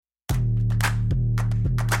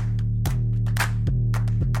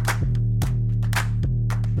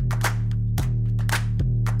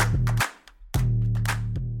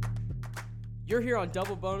You're here on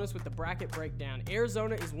Double Bonus with the bracket breakdown.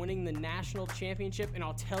 Arizona is winning the national championship, and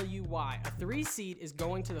I'll tell you why. A 3 seed is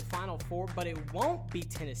going to the Final Four, but it won't be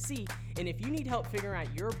Tennessee. And if you need help figuring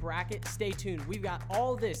out your bracket, stay tuned. We've got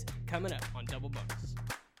all this coming up on Double Bonus.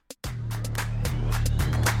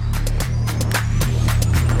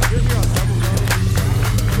 You're here on Double Bonus.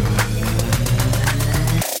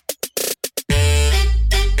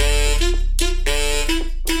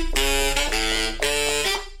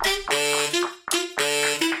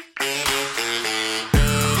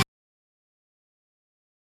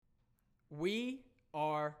 We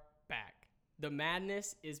are back. The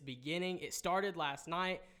madness is beginning. It started last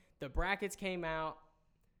night. The brackets came out.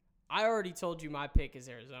 I already told you my pick is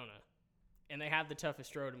Arizona, and they have the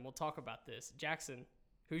toughest road, and we'll talk about this. Jackson,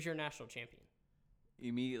 who's your national champion?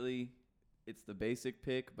 Immediately, it's the basic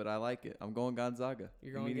pick, but I like it. I'm going Gonzaga.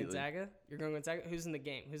 You're going Gonzaga? You're going Gonzaga? Who's in the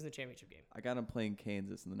game? Who's in the championship game? I got them playing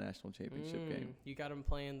Kansas in the national championship game. You got them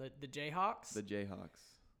playing the Jayhawks? The Jayhawks.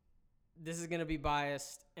 This is going to be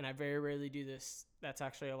biased, and I very rarely do this. That's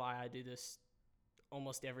actually a lie. I do this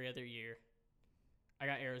almost every other year. I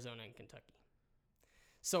got Arizona and Kentucky.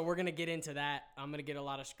 So we're going to get into that. I'm going to get a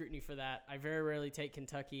lot of scrutiny for that. I very rarely take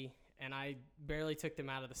Kentucky, and I barely took them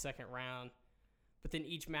out of the second round. But then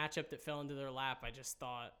each matchup that fell into their lap, I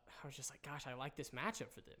was just like, gosh, I like this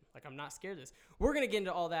matchup for them. Like, I'm not scared of this. We're going to get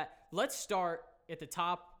into all that. Let's start at the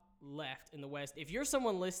top left in the West. If you're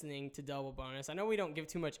someone listening to Double Bonus, I know we don't give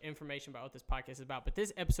too much information about what this podcast is about, but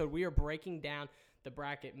this episode we are breaking down the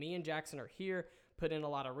bracket. Me and Jackson are here, put in a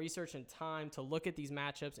lot of research and time to look at these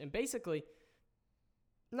matchups, and basically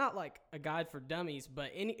not like a guide for dummies,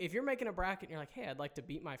 but if you're making a bracket and you're like, hey, I'd like to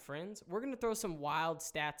beat my friends, we're going to throw some wild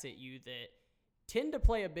stats at you that tend to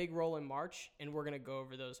play a big role in March, and we're going to go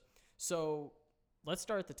over those. So let's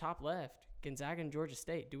start at the top left. Gonzaga and Georgia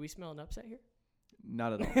State. Do we smell an upset here?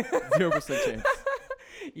 Not at all. 0% chance.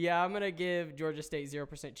 Yeah, I'm going to give Georgia State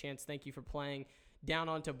 0% chance. Thank you for playing. Down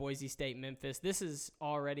onto Boise State, Memphis. This is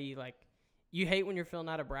already like, you hate when you're filling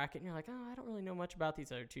out a bracket and you're like, oh, I don't really know much about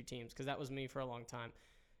these other two teams, because that was me for a long time.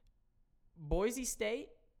 Boise State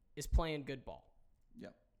is playing good ball.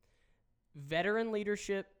 Yep. Veteran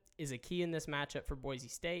leadership is a key in this matchup for Boise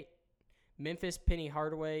State. Memphis, Penny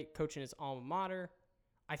Hardaway coaching his alma mater.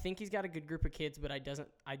 I think he's got a good group of kids, but I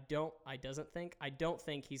don't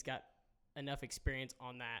think he's got enough experience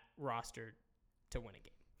on that roster to win a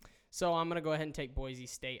game. So I'm going to go ahead and take Boise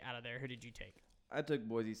State out of there. Who did you take? I took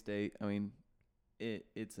Boise State. I mean,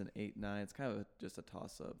 it's an 8-9. It's kind of just a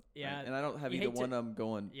toss-up. Yeah. And I don't have either one of them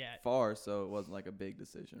going far, so it wasn't like a big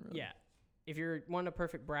decision, really. Yeah. If you're wanting a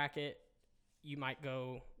perfect bracket, you might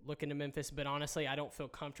go look into Memphis, but honestly, I don't feel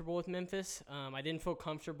comfortable with Memphis. I didn't feel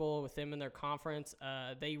comfortable with them in their conference.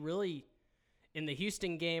 They really, in the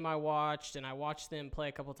Houston game I watched, and I watched them play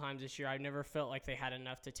a couple times this year, I never felt like they had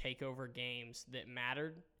enough to take over games that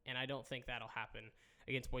mattered, and I don't think that'll happen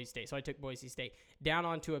against Boise State. So I took Boise State. Down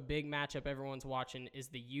onto a big matchup everyone's watching is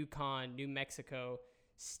the UConn-New Mexico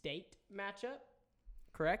State matchup,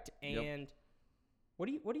 correct? Yep. And what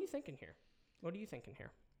are you thinking here? What are you thinking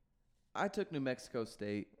here? I took New Mexico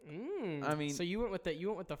State. I mean, so you went with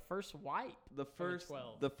the first wipe. The first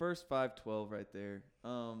 12. The first 5-12 right there.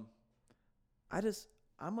 I'm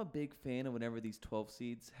a big fan of whenever these 12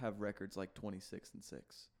 seeds have records like 26-6.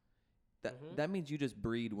 That means you just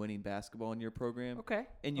breed winning basketball in your program. Okay.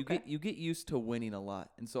 And you get used to winning a lot.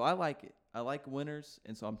 And so I like it. I like winners,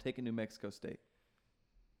 and so I'm taking New Mexico State.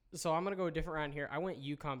 So I'm going to go a different round here. I went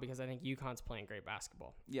UConn because I think UConn's playing great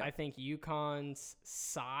basketball. Yeah. I think UConn's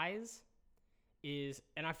size is,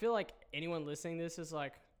 and I feel like anyone listening to this is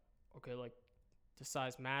like, okay, like, does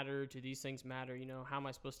size matter? Do these things matter? You know, how am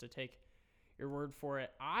I supposed to take your word for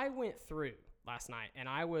it? I went through last night, and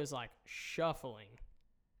I was like shuffling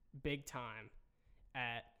big time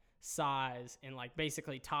at size and like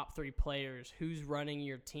basically top 3 players, who's running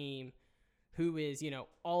your team, who is,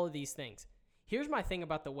 all of these things. Here's my thing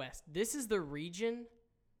about the West. This is the region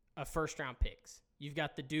of first-round picks. You've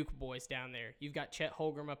got the Duke boys down there. You've got Chet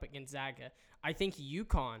Holmgren up at Gonzaga. I think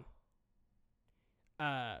UConn,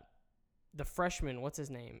 the freshman, what's his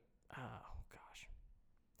name? Oh, gosh.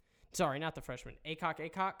 Sorry, not the freshman.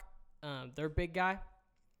 Aycock, their big guy.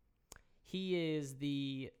 He is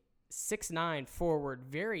the 6'9" forward,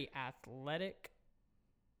 very athletic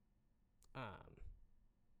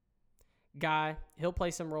guy. He'll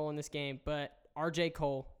play some role in this game, but RJ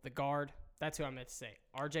Cole, the guard, that's who I meant to say.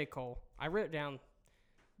 RJ Cole. I wrote down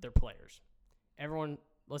their players. Everyone,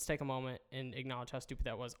 let's take a moment and acknowledge how stupid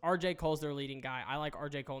that was. RJ Cole's their leading guy. I like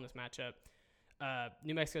RJ Cole in this matchup.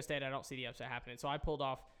 New Mexico State, I don't see the upset happening. So I pulled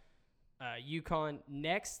off UConn.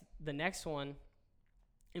 The next one,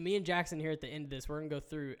 And me and Jackson here at the end of this, we're going to go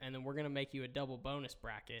through, and then we're going to make you a double bonus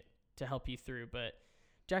bracket to help you through. But,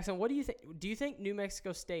 Jackson, what do you think? Do you think New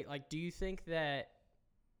Mexico State, do you think that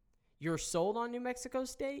you're sold on New Mexico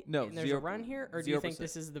State? No, and there's a run here? Or do you think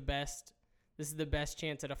this is the best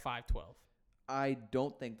chance at a 5-12? I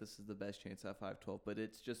don't think this is the best chance at 5-12, but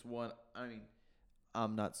it's just one. I mean,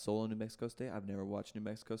 I'm not sold on New Mexico State. I've never watched New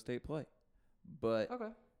Mexico State play. But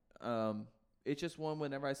it's just one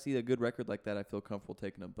whenever I see a good record like that, I feel comfortable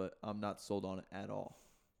taking them, but I'm not sold on it at all.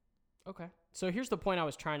 Okay. So here's the point I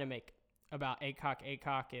was trying to make about Aycock,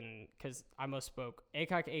 and because I most spoke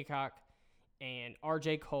Aycock, and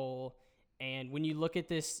RJ Cole. And when you look at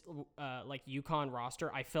this UConn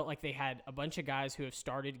roster, I felt like they had a bunch of guys who have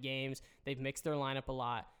started games. They've mixed their lineup a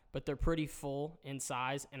lot, but they're pretty full in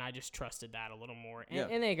size, and I just trusted that a little more.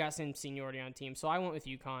 And they got some seniority on team, so I went with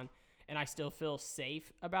UConn, and I still feel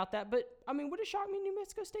safe about that. But, I mean, would it shock me New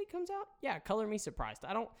Mexico State comes out? Yeah, color me surprised.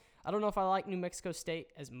 I don't know if I like New Mexico State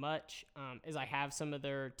as much as I have some of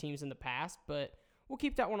their teams in the past, but we'll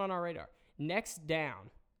keep that one on our radar. Next down,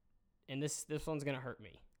 and this one's going to hurt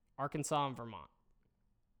me. Arkansas and Vermont.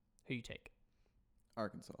 Who you take?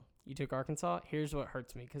 Arkansas. You took Arkansas? Here's what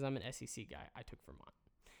hurts me because I'm an SEC guy. I took Vermont.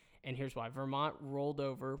 And here's why. Vermont rolled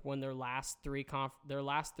over, won their last three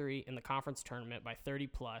in the conference tournament by 30+.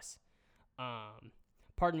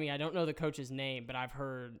 Pardon me, I don't know the coach's name, but I've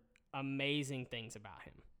heard amazing things about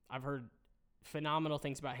him. I've heard phenomenal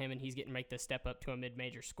things about him, and he's getting to make the step up to a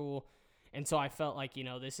mid-major school. And so I felt like,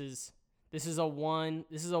 this is a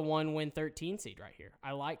 1-win 13 seed right here.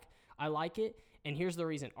 I like it, and here's the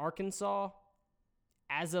reason. Arkansas,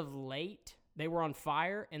 as of late, they were on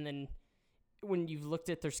fire, and then when you've looked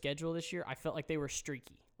at their schedule this year, I felt like they were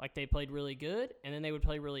streaky. Like they played really good, and then they would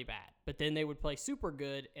play really bad. But then they would play super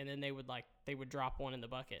good, and then they would drop one in the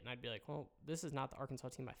bucket, and I'd be like, well, this is not the Arkansas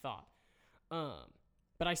team I thought.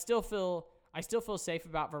 But I still feel safe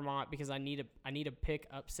about Vermont because I need a pick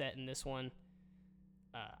upset in this one.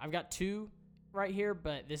 I've got two right here,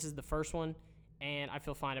 but this is the first one, and I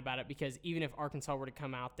feel fine about it because even if Arkansas were to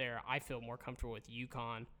come out there, I feel more comfortable with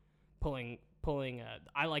UConn pulling.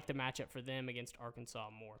 I like the matchup for them against Arkansas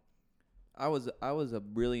more. I was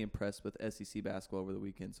really impressed with SEC basketball over the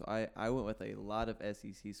weekend, so I went with a lot of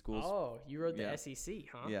SEC schools. Oh, you rode the SEC,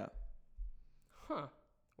 huh? Yeah. Huh.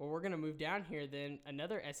 Well, we're going to move down here then.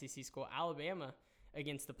 Another SEC school, Alabama,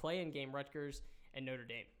 against the play-in game, Rutgers and Notre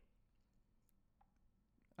Dame.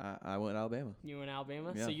 I went Alabama. You went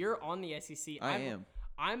Alabama? Yeah. So you're on the SEC. I am.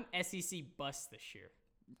 I'm SEC bust this year.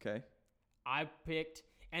 Okay. I picked,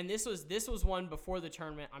 and this was one before the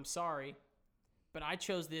tournament. I'm sorry, but I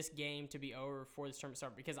chose this game to be over before this tournament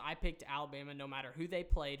started because I picked Alabama no matter who they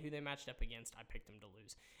played, who they matched up against. I picked them to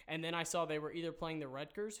lose. And then I saw they were either playing the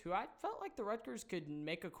Rutgers, who I felt like the Rutgers could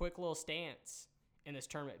make a quick little stance in this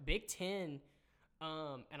tournament. Big Ten,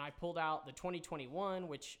 and I pulled out the 2021,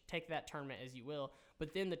 which take that tournament as you will,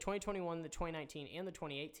 but then the 2021, the 2019, and the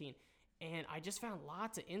 2018. And I just found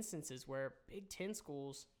lots of instances where Big Ten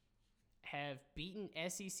schools have beaten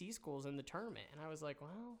SEC schools in the tournament. And I was like,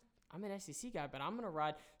 well, I'm an SEC guy, but I'm going to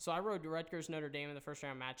ride. So I rode Rutgers Notre Dame in the first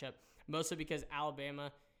round matchup, mostly because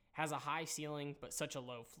Alabama has a high ceiling but such a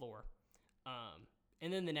low floor.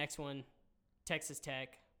 And then the next one, Texas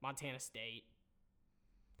Tech, Montana State.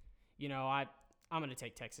 I'm going to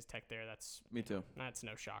take Texas Tech there. That's me too. That's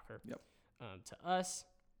no shocker. Yep. To us.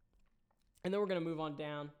 And then we're going to move on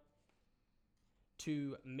down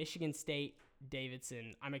to Michigan State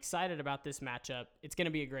Davidson. I'm excited about this matchup. It's going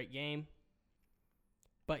to be a great game.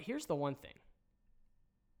 But here's the one thing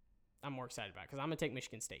I'm more excited about because I'm going to take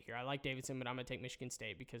Michigan State here. I like Davidson, but I'm going to take Michigan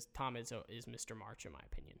State because Tom Izzo is Mr. March, in my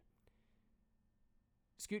opinion.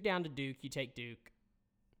 Scoot down to Duke. You take Duke.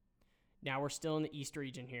 Now we're still in the East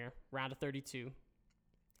region here, round of 32.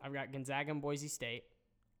 I've got Gonzaga and Boise State.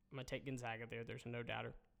 I'm going to take Gonzaga there. There's no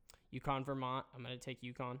doubter. UConn, Vermont. I'm going to take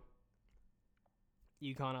UConn.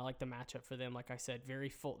 UConn, I like the matchup for them. Like I said, very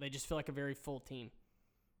full. They just feel like a very full team.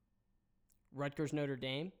 Rutgers, Notre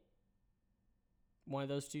Dame. One of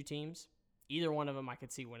those two teams. Either one of them I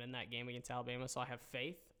could see winning that game against Alabama, so I have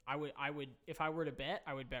faith. I would, if I were to bet,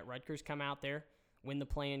 I would bet Rutgers come out there, win the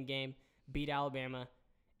play-in game, beat Alabama,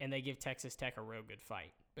 and they give Texas Tech a real good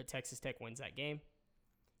fight. But Texas Tech wins that game.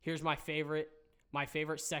 Here's my favorite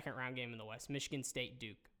second-round game in the West, Michigan State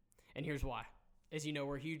Duke. And here's why. As you know,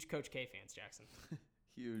 we're huge Coach K fans, Jackson.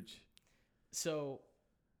 Huge. So,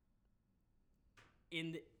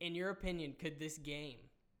 in your opinion, could this game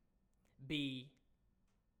be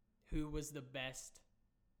who was the best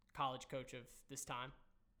college coach of this time?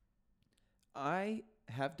 I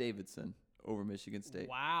have Davidson over Michigan State.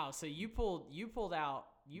 Wow. So you pulled out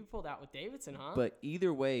You pulled out with Davidson, huh? But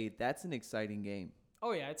either way, that's an exciting game.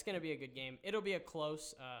 Oh, yeah, it's going to be a good game. It'll be a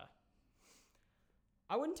close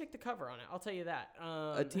I wouldn't take the cover on it. I'll tell you that.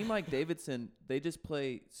 A team like Davidson, they just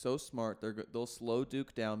play so smart. They'll slow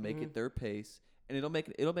Duke down, make it their pace, and it'll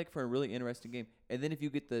make for a really interesting game. And then if you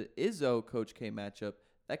get the Izzo Coach K matchup,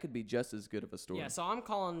 that could be just as good of a story. Yeah, so I'm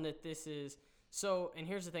calling that this is so. And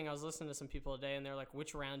here's the thing: I was listening to some people today, and they're like,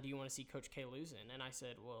 "Which round do you want to see Coach K lose in?" And I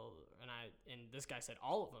said, "Well," and this guy said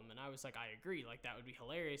all of them, and I was like, "I agree. Like that would be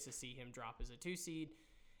hilarious to see him drop as a 2 seed."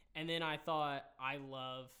 And then I thought, I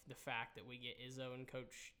love the fact that we get Izzo and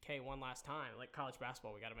Coach K one last time. Like college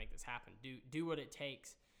basketball, we got to make this happen. Do what it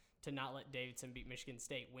takes to not let Davidson beat Michigan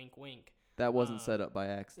State. Wink, wink. That wasn't set up by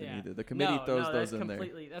accident either. The committee throws those in there.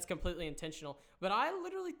 That's completely intentional. But I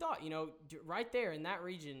literally thought, right there in that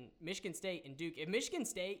region, Michigan State and Duke. If Michigan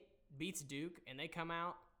State beats Duke and they come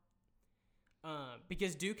out,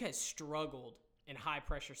 because Duke has struggled in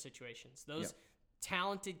high-pressure situations. Those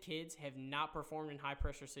talented kids have not performed in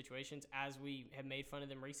high-pressure situations, as we have made fun of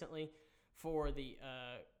them recently for the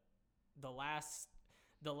last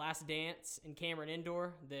dance in Cameron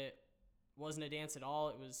Indoor that wasn't a dance at all.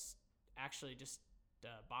 It was actually just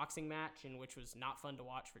a boxing match, in which was not fun to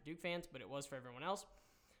watch for Duke fans, but it was for everyone else.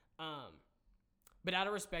 But out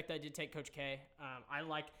of respect, I did take Coach K. I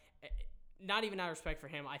like, not even out of respect for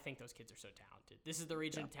him, I think those kids are so talented. This is the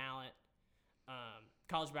region of talent.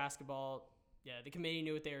 College basketball, the committee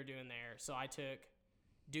knew what they were doing there. So I took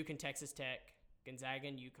Duke and Texas Tech, Gonzaga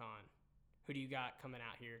and UConn. Who do you got coming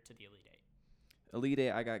out here to the Elite Eight? Elite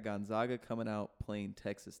Eight, I got Gonzaga coming out playing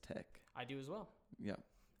Texas Tech. I do as well. Yeah.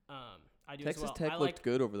 I do Texas as well. Tech looked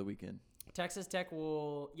good over the weekend. Texas Tech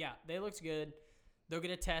they looked good. They'll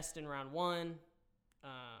get a test in round 1.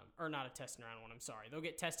 Or not a test in round 1, I'm sorry. They'll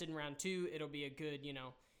get tested in round 2. It'll be a good,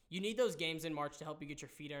 you need those games in March to help you get your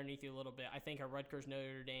feet underneath you a little bit. I think a Rutgers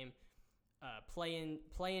Notre Dame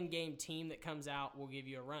play-in game team that comes out will give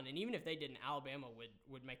you a run. And even if they didn't, Alabama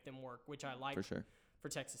would make them work, which I like for sure for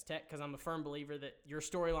Texas Tech, because I'm a firm believer that your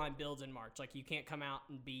storyline builds in March. Like, you can't come out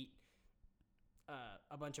and beat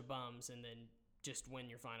a bunch of bums and then just win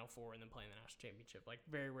your Final Four and then play in the national championship. Like,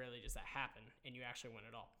 very rarely does that happen, and you actually win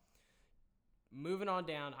it all. Moving on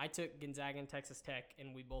down, I took Gonzaga and Texas Tech,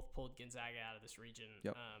 and we both pulled Gonzaga out of this region.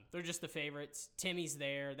 Yep. They're just the favorites. Timmy's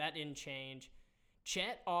there. That didn't change.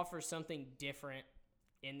 Chet offers something different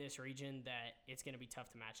in this region that it's going to be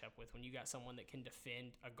tough to match up with when you got someone that can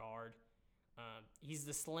defend a guard. He's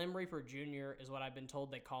the Slim Reaper Jr. is what I've been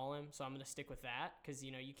told they call him, so I'm going to stick with that because,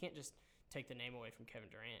 you can't just take the name away from Kevin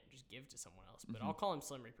Durant and just give it to someone else. But I'll call him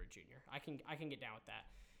Slim Reaper Jr. I can get down with that.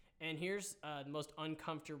 And here's the most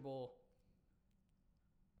uncomfortable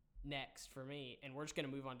next for me, and we're just going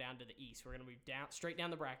to move on down to the East. We're going to move straight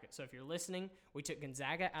down the bracket. So if you're listening, we took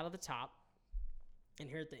Gonzaga out of the top. And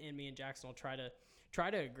here at the end, me and Jackson will try to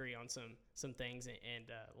agree on some things and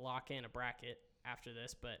lock in a bracket after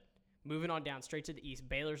this. But moving on down straight to the East,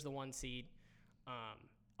 Baylor's the 1 seed.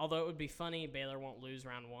 Although it would be funny, Baylor won't lose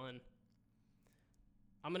round 1.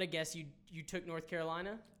 I'm gonna guess you took North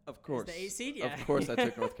Carolina. Of course, the 8 seed. Yeah, of course I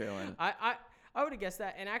took North Carolina. I would have guessed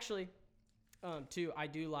that. And actually, too, I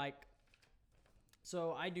do really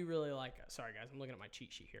like. Sorry guys, I'm looking at my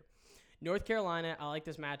cheat sheet here. North Carolina, I like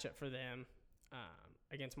this matchup for them.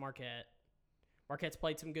 Against Marquette. Marquette's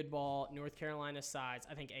played some good ball. North Carolina's size,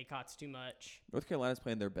 I think ACOT's too much. North Carolina's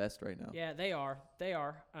playing their best right now. Yeah, they are.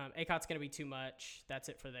 ACOT's going to be too much. That's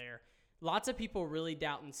it for there. Lots of people really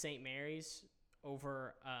doubting St. Mary's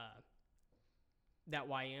over that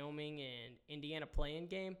Wyoming and Indiana play-in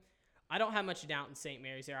game. I don't have much doubt in St.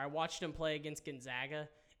 Mary's there. I watched them play against Gonzaga,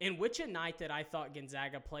 in which a night that I thought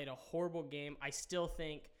Gonzaga played a horrible game. I still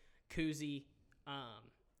think Kuzi,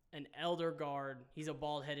 an elder guard, he's a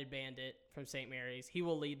bald-headed bandit from St. Mary's. He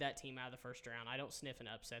will lead that team out of the first round. I don't sniff an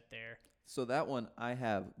upset there. So that one, I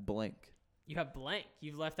have blank. You have blank.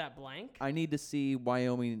 You've left that blank? I need to see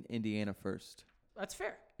Wyoming and Indiana first. That's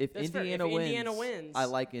fair. If That's Indiana fair. If wins, Indiana wins, I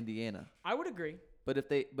like Indiana. I would agree.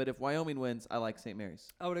 But if Wyoming wins, I like St. Mary's.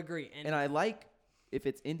 I would agree. And I like, if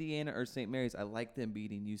it's Indiana or St. Mary's, I like them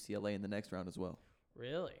beating UCLA in the next round as well.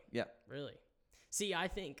 Really? Yeah. Really? See, I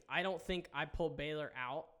don't think I pulled Baylor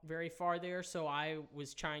out very far there, so I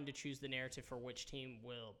was trying to choose the narrative for which team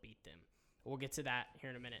will beat them. We'll get to that here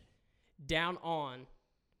in a minute. Down on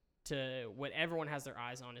to what everyone has their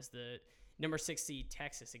eyes on is the number 6 seed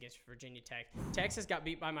Texas against Virginia Tech. Texas got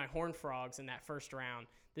beat by my Horned Frogs in that first round.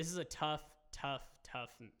 This is a tough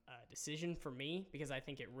decision for me because I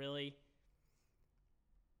think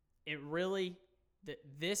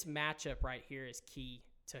this matchup right here is key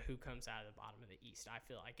to who comes out of the bottom of the East, I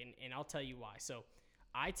feel like. And I'll tell you why. So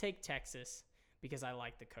I take Texas because I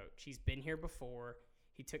like the coach. He's been here before.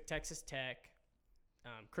 He took Texas Tech.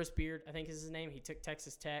 Chris Beard, I think is his name. He took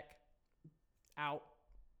Texas Tech out.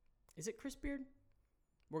 Is it Chris Beard?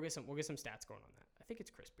 We'll get some stats going on that. I think it's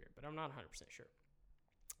Chris Beard, but I'm not 100% sure.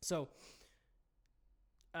 So,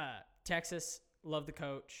 Texas, love the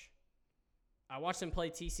coach. I watched them play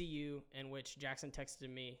TCU, in which Jackson texted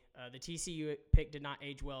me. The TCU pick did not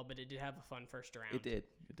age well, but it did have a fun first round. It did.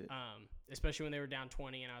 Especially when they were down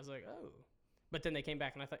 20, and I was like, oh. But then they came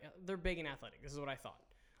back, and I thought, they're big and athletic. This is what I thought.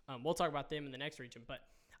 We'll talk about them in the next region, but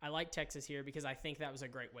I like Texas here because I think that was a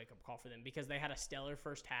great wake-up call for them because they had a stellar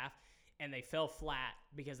first half, and they fell flat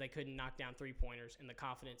because they couldn't knock down three-pointers, and the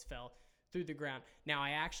confidence fell through the ground. Now,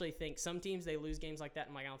 I actually think some teams, they lose games like that,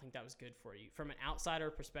 and I don't think that was good for you. From an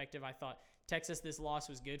outsider perspective, I thought Texas, this loss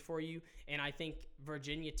was good for you, and I think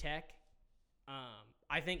Virginia Tech,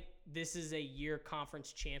 I think this is a year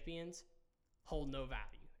conference champions hold no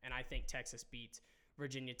value, and I think Texas beats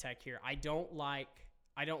Virginia Tech here. I don't like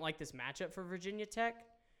this matchup for Virginia Tech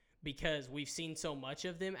because we've seen so much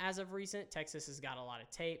of them as of recent. Texas has got a lot of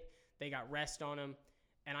tape. They got rest on them,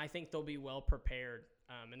 and I think they'll be well prepared,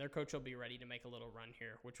 and their coach will be ready to make a little run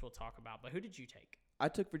here, which we'll talk about. But who did you take? I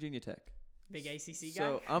took Virginia Tech. Big ACC guy?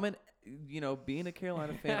 So I'm being a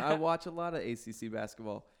Carolina fan, I watch a lot of ACC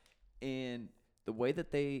basketball, and the way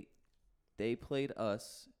that they played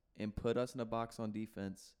us and put us in a box on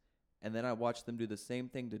defense, and then I watched them do the same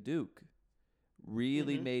thing to Duke,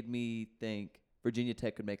 really made me think Virginia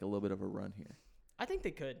Tech could make a little bit of a run here. I think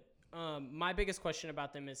they could. My biggest question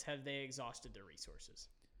about them is, have they exhausted their resources?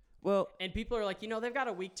 Well, and people are like, they've got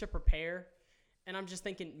a week to prepare, and I'm just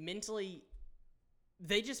thinking mentally,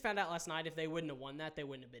 they just found out last night if they wouldn't have won that, they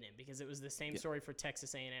wouldn't have been in because it was the same story for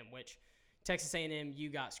Texas A&M, which Texas A&M, you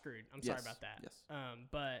got screwed. I'm sorry about that. Yes.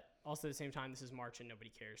 But also at the same time, this is March and nobody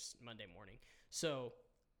cares Monday morning. So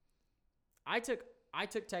I took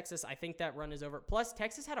Texas. I think that run is over. Plus,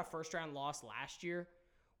 Texas had a first-round loss last year,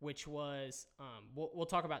 which was we'll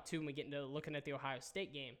talk about, too, when we get into looking at the Ohio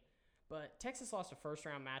State game. But Texas lost a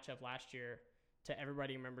first-round matchup last year to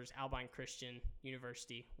everybody remembers Albine Christian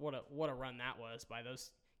University. What a run that was by those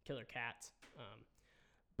killer cats.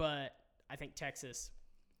 But I think Texas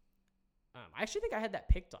I actually think I had that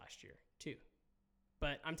picked last year, too.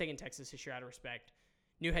 But I'm taking Texas this year out of respect.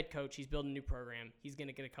 New head coach. He's building a new program. He's going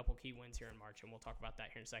to get a couple key wins here in March, and we'll talk about that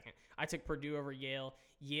here in a second. I took Purdue over Yale.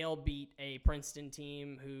 Yale beat a Princeton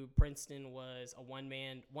team who Princeton was a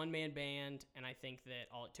one-man band, and I think that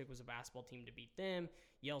all it took was a basketball team to beat them.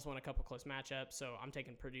 Yale's won a couple close matchups, so I'm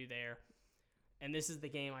taking Purdue there. And this is the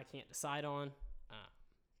game I can't decide on.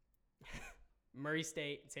 Murray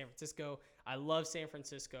State and San Francisco. I love San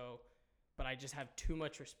Francisco, but I just have too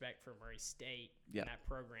much respect for Murray State and that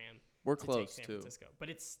program. We're close, San too. Francisco. But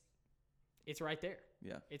it's right there.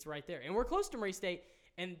 Yeah. It's right there. And we're close to Murray State,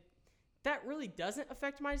 and that really doesn't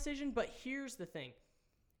affect my decision. But here's the thing.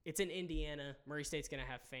 It's in Indiana. Murray State's going to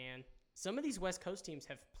have fan. Some of these West Coast teams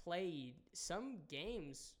have played some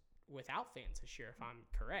games without fans this year, if I'm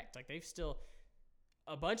correct. Like,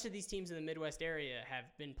 a bunch of these teams in the Midwest area have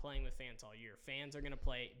been playing with fans all year. Fans are going to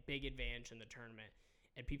play big advantage in the tournament,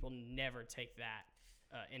 and people never take that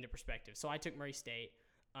into perspective. So I took Murray State.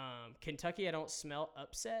 Kentucky, I don't smell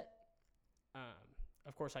upset.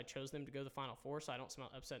 Of course, I chose them to go to the Final Four, so I don't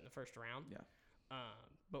smell upset in the first round. Yeah.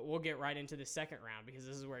 But we'll get right into the second round because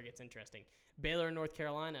this is where it gets interesting. Baylor and North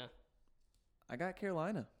Carolina. I got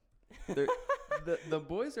Carolina. The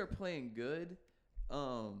boys are playing good.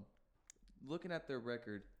 Looking at their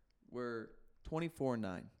record, we're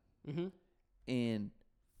 24-9. Mm-hmm. And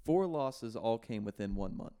 4 losses all came within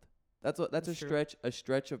 1 month. That's a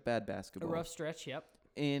stretch of bad basketball. A rough stretch, yep.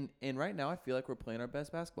 And right now I feel like we're playing our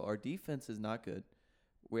best basketball. Our defense is not good.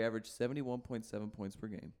 We average 71.7 points per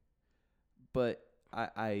game. But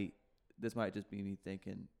I this might just be me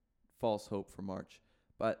thinking false hope for March.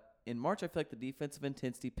 But in March, I feel like the defensive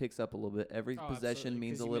intensity picks up a little bit. Every possession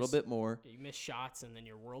means a little bit more. You miss shots, and then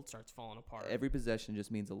your world starts falling apart. Every possession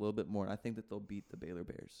just means a little bit more. And I think that they'll beat the Baylor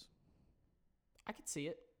Bears. I could see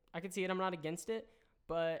it. I'm not against it.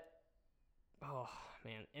 But, oh,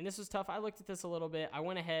 man. And this was tough. I looked at this a little bit. I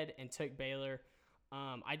went ahead and took Baylor.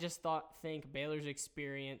 I just think Baylor's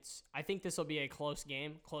experience. I think this will be a close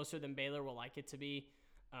game, closer than Baylor will like it to be.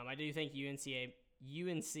 I do think UNC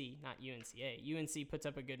puts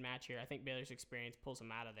up a good match here. I think Baylor's experience pulls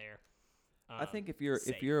them out of there. I think if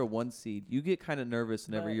you're a 1 seed, you get kind of nervous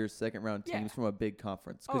whenever you're second round teams from a big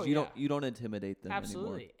conference because you don't intimidate them Absolutely.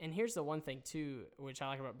 anymore. And here's the one thing too, which I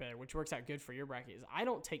like about Baylor, which works out good for your bracket, is I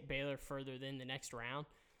don't take Baylor further than the next round.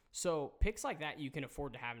 So picks like that you can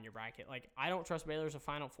afford to have in your bracket. Like, I don't trust Baylor as a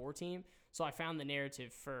Final Four team, so I found the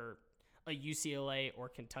narrative for a UCLA or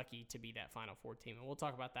Kentucky to be that Final Four team. And we'll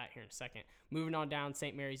talk about that here in a second. Moving on down,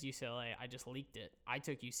 St. Mary's, UCLA. I just leaked it. I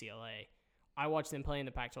took UCLA. I watched them play in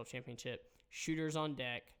the Pac-12 championship. Shooters on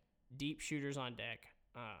deck, deep shooters on deck.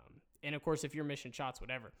 And, of course, if you're missing shots,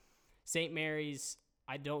 whatever. St. Mary's,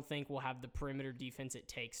 I don't think will have the perimeter defense it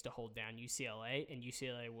takes to hold down UCLA, and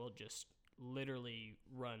UCLA will just literally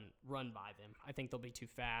run by them. I think they'll be too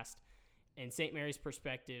fast. In St. Mary's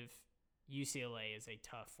perspective, UCLA is a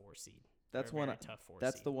tough 4 seed. That's tough 4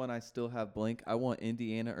 That's seed. the one I still have blank. I want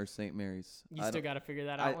Indiana or St. Mary's. You still got to figure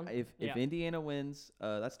that out. If Indiana wins,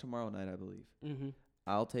 that's tomorrow night, I believe. Mm-hmm.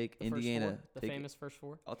 I'll take Indiana. The famous first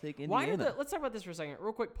 4. I'll take Indiana. Let's talk about this for a second.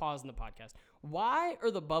 Real quick pause in the podcast. Why are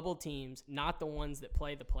the bubble teams not the ones that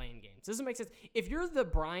play the playing games? Doesn't make sense. If you're the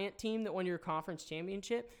Bryant team that won your conference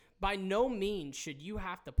championship, by no means should you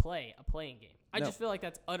have to play a playing game. I just feel like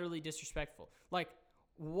that's utterly disrespectful.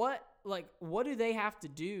 What do they have to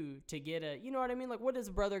do to get a, you know what I mean? Like, what does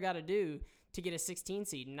a brother got to do to get a 16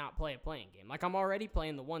 seed and not play a playing game? Like, I'm already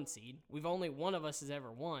playing the 1 seed. Only one of us has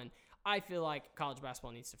ever won. I feel like college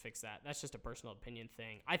basketball needs to fix that. That's just a personal opinion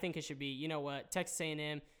thing. I think it should be, you know what, Texas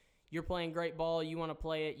A&M, you're playing great ball. You want to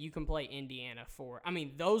play it. You can play Indiana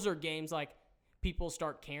those are games like people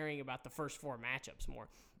start caring about the first 4 matchups more.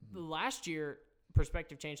 Mm-hmm. Last year,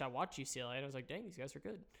 perspective changed. I watched UCLA, and I was like, dang, these guys are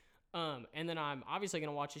good. And then I'm obviously going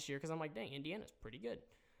to watch this year because I'm like, dang, Indiana's pretty good.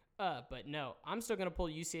 But no, I'm still going to pull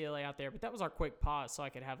UCLA out there. But that was our quick pause so I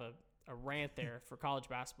could have a rant there for college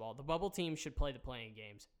basketball. The bubble team should play the playing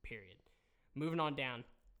games, period. Moving on down.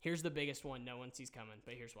 Here's the biggest one no one sees coming,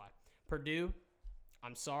 but here's why. Purdue,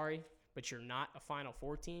 I'm sorry, but you're not a Final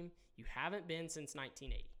Four team. You haven't been since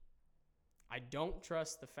 1980. I don't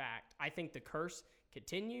trust the fact. I think the curse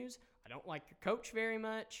continues. I don't like your coach very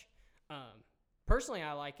much. Personally,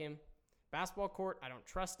 I like him. Basketball court, I don't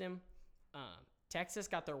trust him. Texas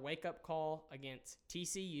got their wake-up call against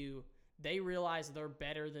TCU. They realize they're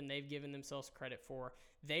better than they've given themselves credit for.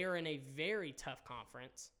 They are in a very tough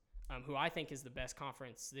conference, who I think is the best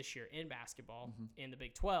conference this year in basketball in the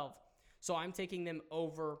Big 12. So I'm taking them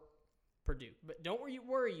over Purdue. But don't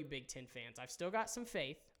worry, you Big 10 fans. I've still got some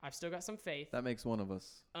faith. That makes one of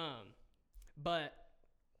us. But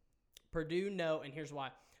Purdue, no, and here's why.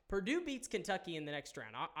 Purdue beats Kentucky in the next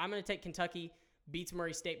round. I'm going to take Kentucky beats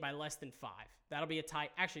Murray State by less than 5. That'll be a tie.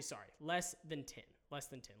 Actually, sorry, less than 10. Less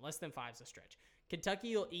than 10. Less than 5 is a stretch.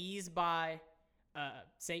 Kentucky will ease by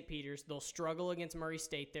St. Peter's. They'll struggle against Murray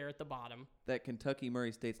State there at the bottom. That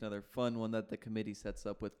Kentucky-Murray State's another fun one that the committee sets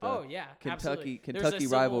up with the absolutely. Kentucky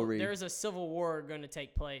rivalry. There's a civil war going to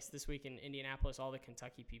take place this week in Indianapolis. All the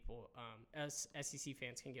Kentucky people, as SEC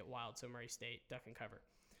fans, can get wild, so Murray State duck and cover.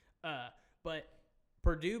 But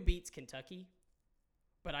Purdue beats Kentucky.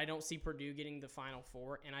 But I don't see Purdue getting the Final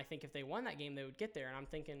Four, and I think if they won that game, they would get there. And I'm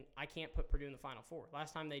thinking I can't put Purdue in the Final Four.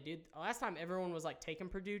 Last time everyone was like taking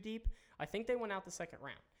Purdue deep, I think they went out the second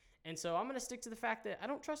round. And so I'm going to stick to the fact that I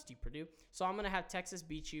don't trust you, Purdue. So I'm going to have Texas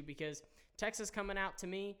beat you because Texas coming out to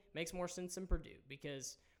me makes more sense than Purdue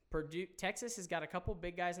because Texas has got a couple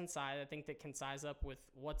big guys inside I think that can size up with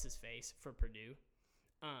what's-his-face for Purdue.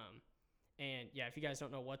 And, yeah, if you guys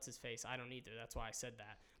don't know what's-his-face, I don't either. That's why I said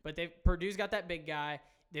that. But Purdue's got that big guy.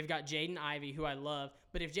 They've got Jaden Ivey, who I love.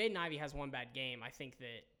 But if Jaden Ivey has one bad game, I think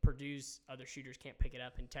that Purdue's other shooters can't pick it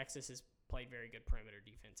up, and Texas has played very good perimeter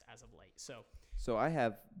defense as of late. So I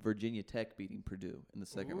have Virginia Tech beating Purdue in the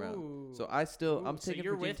second round. So I'm taking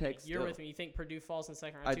Virginia Tech still. You're with me. You think Purdue falls in the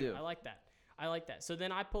second round too? I do. I like that. So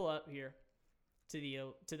then I pull up here to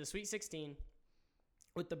the Sweet 16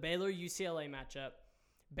 with the Baylor-UCLA matchup.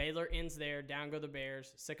 Baylor ends there. Down go the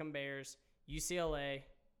Bears. Sick 'em Bears. UCLA,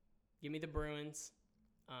 give me the Bruins.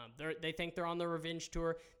 They think they're on the revenge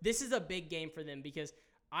tour. This is a big game for them because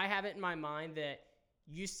I have it in my mind that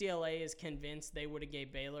UCLA is convinced they would have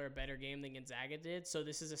gave Baylor a better game than Gonzaga did. So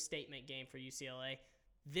this is a statement game for UCLA.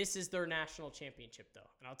 This is their national championship, though,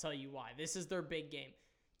 and I'll tell you why. This is their big game.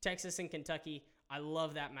 Texas and Kentucky, I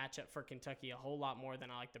love that matchup for Kentucky a whole lot more than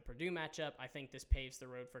I like the Purdue matchup. I think this paves the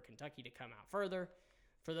road for Kentucky to come out further.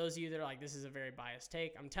 For those of you that are like, this is a very biased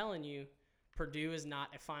take, I'm telling you, Purdue is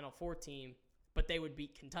not a Final Four team, but they would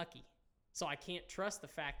beat Kentucky. So I can't trust the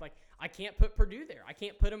fact, I can't put Purdue there. I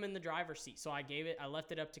can't put them in the driver's seat. So I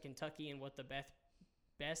left it up to Kentucky and what the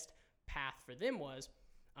best path for them was.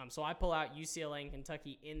 So I pull out UCLA and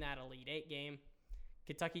Kentucky in that Elite Eight game.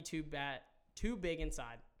 Kentucky too big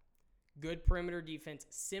inside. Good perimeter defense,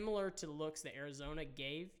 similar to the looks that Arizona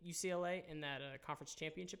gave UCLA in that conference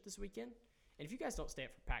championship this weekend. And if you guys don't stay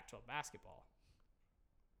up for Pac-12 basketball,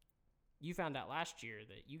 you found out last year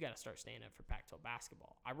that you got to start staying up for Pac-12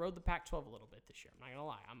 basketball. I rode the Pac-12 a little bit this year. I'm not gonna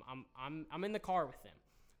lie. I'm in the car with them.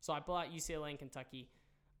 So I pull out UCLA and Kentucky.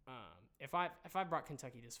 If I brought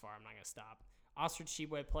Kentucky this far, I'm not gonna stop. Oxford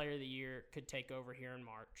Sheboy Player of the Year could take over here in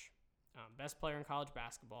March. Best player in college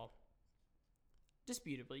basketball.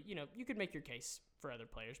 Disputably, you could make your case for other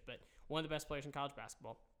players, but one of the best players in college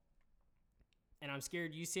basketball. And I'm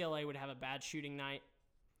scared UCLA would have a bad shooting night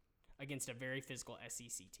against a very physical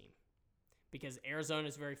SEC team, because Arizona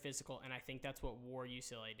is very physical, and I think that's what wore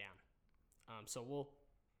UCLA down. So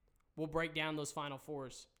we'll break down those Final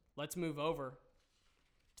Fours. Let's move over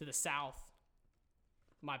to the South.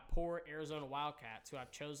 My poor Arizona Wildcats, who I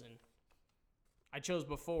chose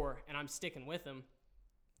before, and I'm sticking with them,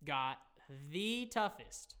 got the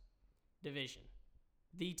toughest division.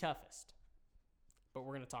 The toughest. But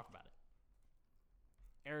we're going to talk about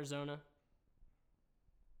it. Arizona,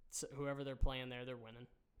 whoever they're playing there, they're winning.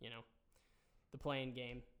 The playing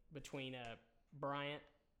game between Bryant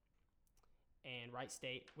and Wright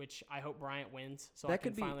State, which I hope Bryant wins, so I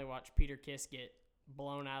can finally watch Peter Kiss get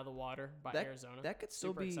blown out of the water by Arizona. That could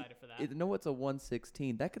still Super be excited for that. It's a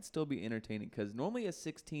 116. That could still be entertaining, because normally a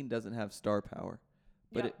 16 doesn't have star power.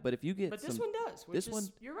 But if you get this one does.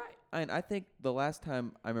 You're right. And I think the last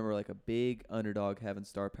time I remember like a big underdog having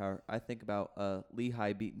star power, I think about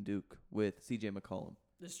Lehigh beating Duke with C.J. McCollum.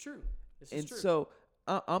 This is true. And so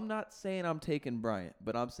I'm not saying I'm taking Bryant,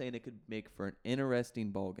 but I'm saying it could make for an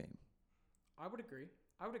interesting ball game. I would agree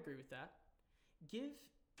with that.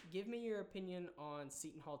 Give me your opinion on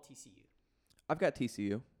Seton Hall TCU. I've got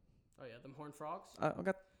TCU. Oh yeah, them Horned Frogs. I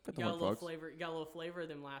got the Horned Frogs. You got a little flavor of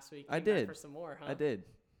them last week. I did. For some more, huh? I did.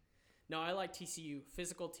 No, I like TCU.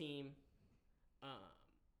 Physical team.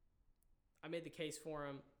 I made the case for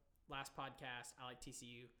them last podcast. I like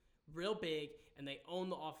TCU. Real big, and they own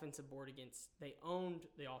the offensive board against. They owned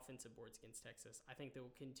the offensive boards against Texas. I think they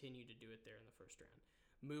will continue to do it there in the first round.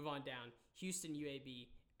 Move on down. Houston UAB.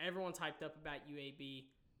 Everyone's hyped up about UAB.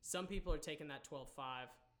 Some people are taking that 12-5.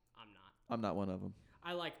 I'm not. I'm not one of them.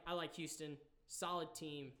 I like Houston. Solid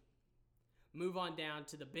team. Move on down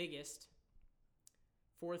to the biggest.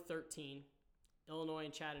 4-13. Illinois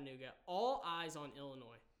and Chattanooga. All eyes on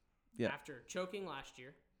Illinois. Yeah. After choking last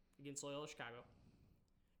year against Loyola Chicago.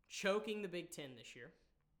 Choking the Big Ten this year.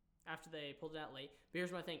 After they pulled it out late. But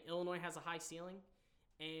here's my thing. Illinois has a high ceiling.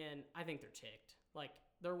 And I think they're ticked. Like,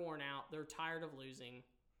 they're worn out. They're tired of losing.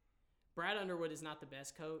 Brad Underwood is not the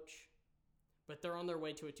best coach, but they're on their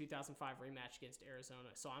way to a 2005 rematch against Arizona.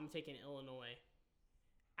 So I'm taking Illinois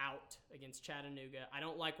out against Chattanooga. I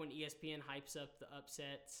don't like when ESPN hypes up the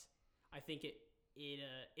upsets. I think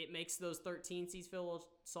it makes those 13 seeds feel a little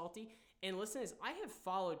salty. And listen to this, I have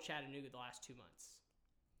followed Chattanooga the last 2 months.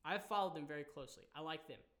 I have followed them very closely. I like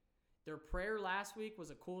them. Their prayer last week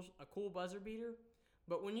was a cool buzzer beater.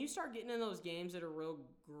 But when you start getting in those games that are real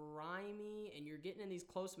grimy and you're getting in these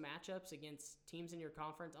close matchups against teams in your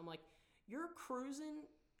conference, I'm like, you're cruising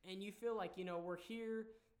and you feel like, we're here.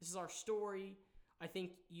 This is our story. I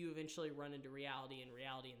think you eventually run into reality, and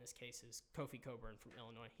reality in this case is Kofi Coburn from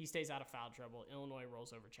Illinois. He stays out of foul trouble. Illinois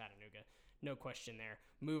rolls over Chattanooga. No question there.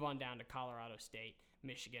 Move on down to Colorado State,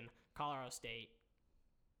 Michigan. Colorado State,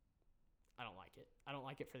 I don't like it. I don't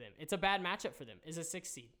like it for them. It's a bad matchup for them. It's a 6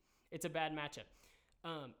 seed. It's a bad matchup.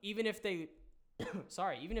 Even if they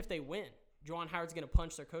win, Juwan Howard's going to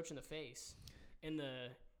punch their coach in the face in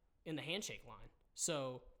the handshake line.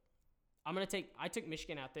 So I took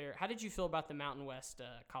Michigan out there. How did you feel about the Mountain West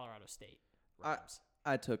Colorado State Rams?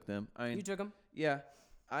 I took them. You took them? Yeah.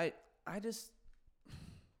 I just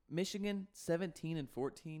Michigan 17-14.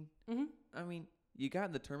 Mm-hmm. I mean, you got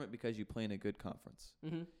in the tournament because you play in a good conference.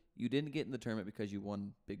 Mm-hmm. You didn't get in the tournament because you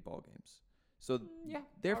won big ball games. So yeah,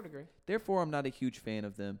 I would agree. Therefore, I'm not a huge fan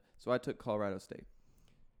of them. So I took Colorado State.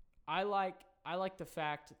 I like the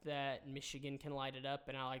fact that Michigan can light it up,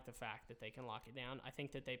 and I like the fact that they can lock it down. I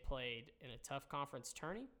think that they played in a tough conference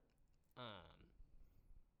tourney.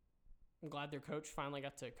 I'm glad their coach finally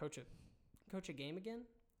got to coach a game again,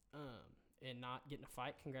 and not get in a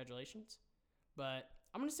fight. Congratulations. But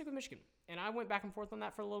I'm going to stick with Michigan. And I went back and forth on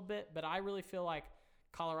that for a little bit, but I really feel like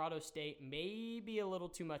Colorado State may be a little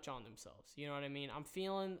too much on themselves. You know what I mean?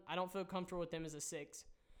 I don't feel comfortable with them as a 6.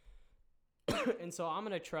 And so I'm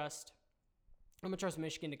going to trust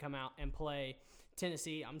Michigan to come out and play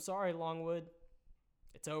Tennessee. I'm sorry, Longwood.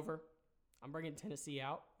 It's over. I'm bringing Tennessee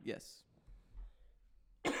out. Yes.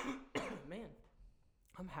 Man,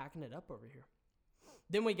 I'm hacking it up over here.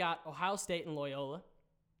 Then we got Ohio State and Loyola.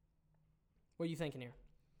 What are you thinking here?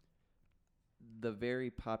 The very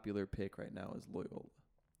popular pick right now is Loyola.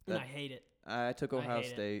 And I hate it. I took Ohio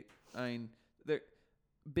State. I mean, they're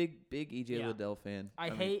big EJ Liddell fan. I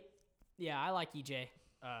like EJ.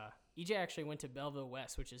 EJ actually went to Belleville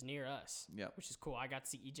West, which is near us. Yeah. Which is cool. I got to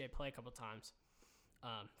see EJ play a couple times.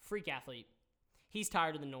 Freak athlete. He's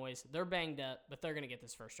tired of the noise. They're banged up, but they're going to get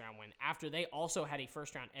this first-round win. After they also had a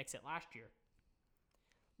first-round exit last year.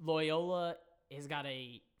 Loyola has got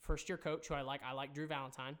a first-year coach who I like. I like Drew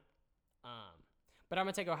Valentine. But I'm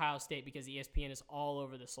going to take Ohio State because ESPN is all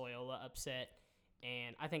over this Loyola upset.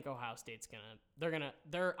 And I think Ohio State's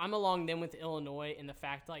I'm along them with Illinois in the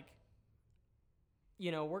fact, like,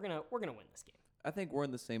 you know, we're gonna win this game. I think we're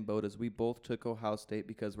in the same boat as we both took Ohio State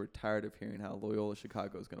because we're tired of hearing how Loyola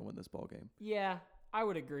Chicago is going to win this ball game. Yeah, I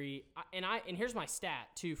would agree. And here's my stat,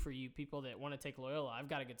 too, for you people that want to take Loyola. I've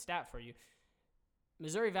got a good stat for you.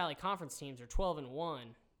 Missouri Valley Conference teams are 12-1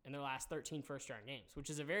 in their last 13 first-round games, which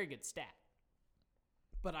is a very good stat.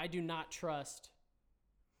 But I do not trust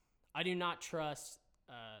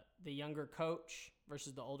the younger coach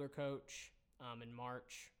versus the older coach in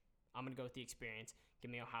March. I'm going to go with the experience. Give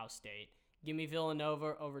me Ohio State. Give me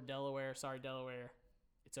Villanova over Delaware. Sorry, Delaware.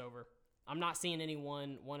 It's over. I'm not seeing any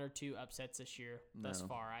one or two upsets this year thus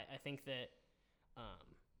far. I think that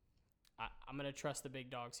I'm going to trust the big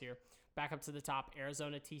dogs here. Back up to the top,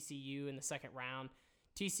 Arizona, TCU in the second round.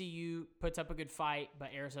 TCU puts up a good fight, but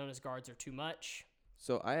Arizona's guards are too much.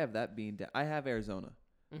 So I have that being I have Arizona.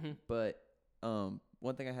 Mm-hmm. But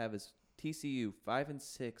one thing I have is TCU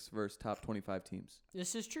 5-6 versus top 25 teams.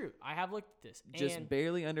 This is true. I have looked at this. Just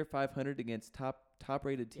barely under 500 against top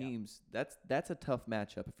rated teams. Yeah. That's a tough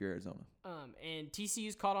matchup if you're Arizona. And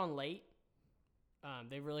TCU's caught on late.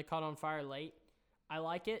 They really caught on fire late. I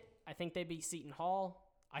like it. I think they beat Seton Hall.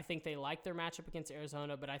 I think they like their matchup against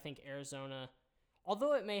Arizona, but I think Arizona,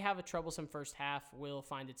 although it may have a troublesome first half, will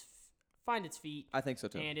find its feet. I think so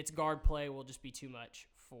too. And its guard play will just be too much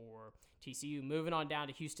for TCU. Moving on down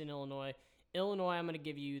to Houston, Illinois. Illinois, I'm going to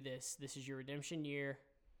give you this. This is your redemption year.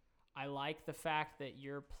 I like the fact that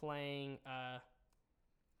you're playing mad,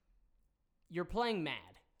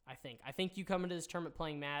 I think. I think you come into this tournament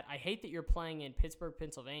playing mad. I hate that you're playing in Pittsburgh,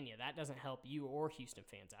 Pennsylvania. That doesn't help you or Houston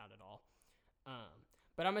fans out at all.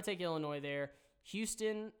 But I'm going to take Illinois there.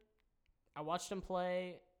 Houston, I watched them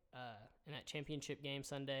play in that championship game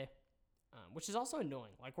Sunday. Which is also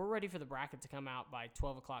annoying. Like, we're ready for the bracket to come out by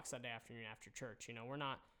 12 o'clock Sunday afternoon after church. You know, we're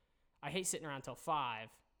not – I hate sitting around until 5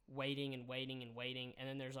 waiting, and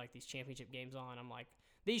then there's, like, these championship games on. I'm like,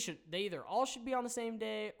 they either all should be on the same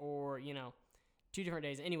day or, you know, 2 different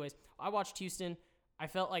days. Anyways, I watched Houston. I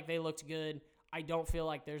felt like they looked good. I don't feel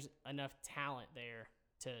like there's enough talent there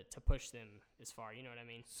to push them as far. You know what I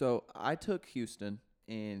mean? So, I took Houston,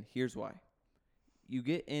 and here's why. You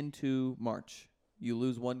get into March – you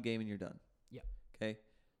lose one game and you're done. Yeah. Okay.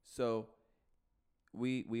 So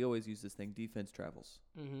we always use this thing, defense travels.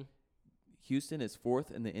 Mm-hmm. Houston is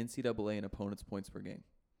 4th in the NCAA in opponents' points per game,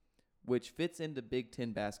 which fits into Big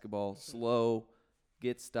Ten basketball. Mm-hmm. Slow,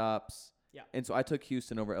 get stops. Yeah. And so I took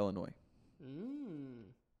Houston over Illinois.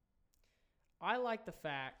 I like the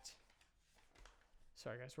fact.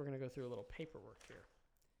 Sorry, guys. We're going to go through a little paperwork here.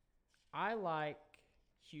 I like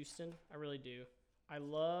Houston. I really do. I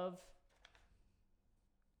love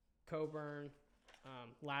Coburn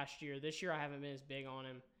last year. This year I haven't been as big on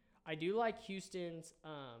him. I do like Houston's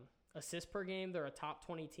assists per game. They're a top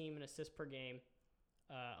 20 team in assists per game,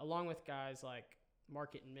 along with guys like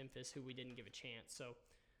Marquette and Memphis, who we didn't give a chance. So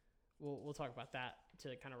we'll talk about that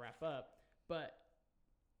to kind of wrap up. But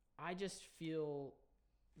I just feel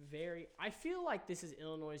I feel like this is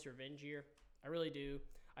Illinois' revenge year. I really do.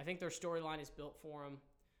 I think their storyline is built for them.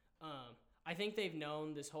 I think they've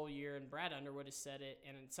known this whole year, and Brad Underwood has said it,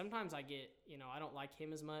 and sometimes I don't like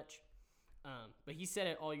him as much, but he said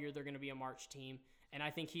it all year they're going to be a March team, and I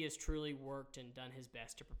think he has truly worked and done his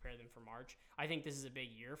best to prepare them for March. I think this is a big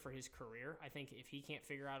year for his career. I think if he can't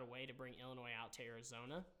figure out a way to bring Illinois out to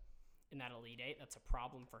Arizona in that Elite Eight, that's a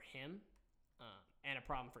problem for him and a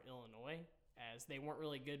problem for Illinois, as they weren't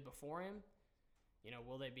really good before him. You know,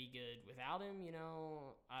 will they be good without him? You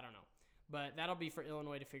know, I don't know. But that'll be for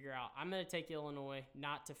Illinois to figure out. I'm going to take Illinois,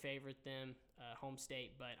 not to favorite them, home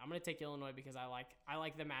state, but I'm going to take Illinois because I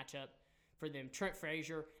like the matchup for them. Trent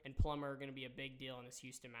Frazier and Plummer are going to be a big deal in this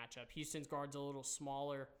Houston matchup. Houston's guard's a little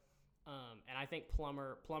smaller, and I think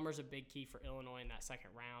Plummer's a big key for Illinois in that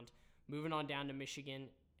second round. Moving on down to Michigan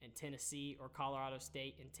and Tennessee, or Colorado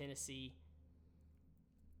State and Tennessee.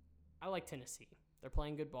 I like Tennessee. They're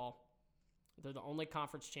playing good ball. They're the only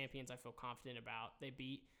conference champions I feel confident about. They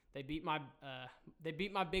beat my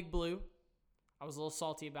Big Blue. I was a little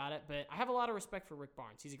salty about it, but I have a lot of respect for Rick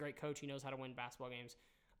Barnes. He's a great coach. He knows how to win basketball games.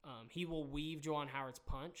 He will weave Juwan Howard's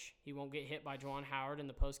punch. He won't get hit by Juwan Howard in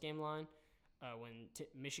the postgame line when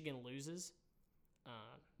Michigan loses.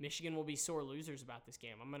 Michigan will be sore losers about this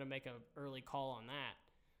game. I'm going to make an early call on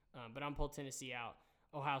that. But I'm pulling Tennessee out.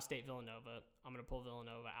 Ohio State, Villanova. I'm going to pull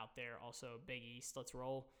Villanova out there. Also, Big East. Let's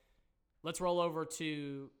roll. Let's roll over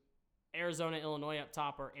to Arizona, Illinois up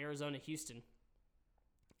top, or Arizona, Houston.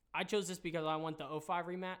 I chose this because I want the 05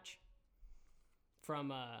 rematch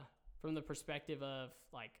from the perspective of,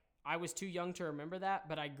 like, I was too young to remember that,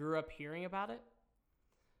 but I grew up hearing about it.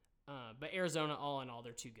 But Arizona, all in all,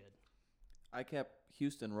 they're too good. I kept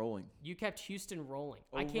Houston rolling. You kept Houston rolling.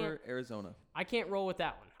 Over Arizona. I can't roll with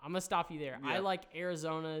that one. I'm going to stop you there. Yeah. I like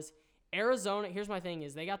Arizona's. Arizona, here's my thing,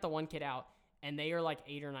 is they got the one kid out, and they are like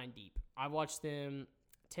 8 or 9 deep. I've watched them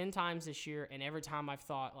 10 times this year, and every time I've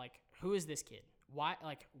thought, like, who is this kid? Why?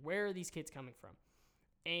 Like, where are these kids coming from?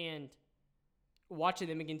 And watching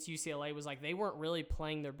them against UCLA was like they weren't really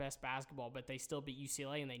playing their best basketball, but they still beat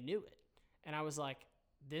UCLA, and they knew it. And I was like,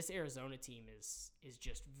 this Arizona team is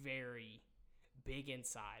just very big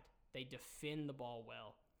inside. They defend the ball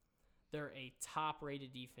well. They're a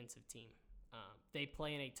top-rated defensive team. They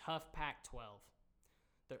play in a tough Pac-12.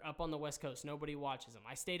 They're up on the West Coast. Nobody watches them.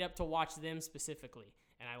 I stayed up to watch them specifically,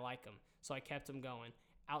 and I like them. So I kept them going.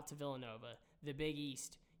 Out to Villanova. The Big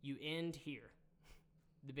East. You end here.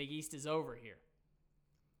 The Big East is over here.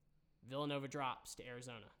 Villanova drops to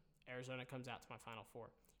Arizona. Arizona comes out to my Final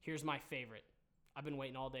Four. Here's my favorite. I've been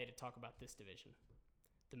waiting all day to talk about this division.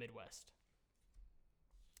 The Midwest.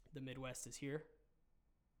 The Midwest is here.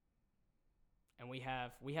 And we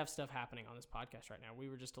have stuff happening on this podcast right now. We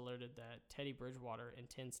were just alerted that Teddy Bridgewater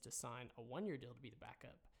intends to sign a 1-year deal to be the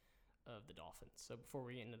backup of the Dolphins. So before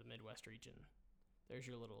we get into the Midwest region, there's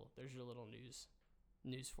your little news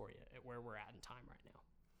for you at where we're at in time right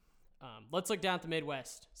now. Let's look down at the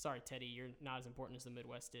Midwest. Sorry, Teddy, you're not as important as the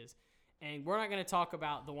Midwest is. And we're not going to talk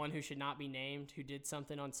about the one who should not be named, who did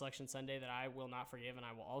something on Selection Sunday that I will not forgive, and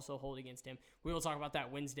I will also hold against him. We will talk about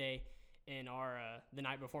that Wednesday in our the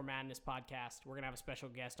Night Before Madness podcast. We're going to have a special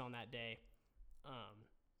guest on that day.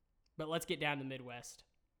 But let's get down to the Midwest.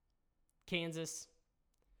 Kansas,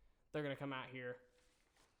 they're going to come out here.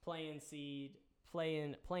 Playing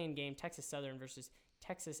game, Texas Southern versus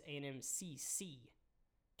Texas A&M CC.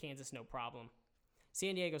 Kansas, no problem.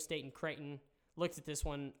 San Diego State and Creighton. Looked at this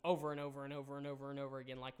one over and over and over and over and over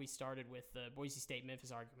again, like we started with the Boise State-Memphis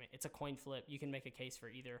argument. It's a coin flip. You can make a case for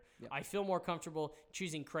either. Yep. I feel more comfortable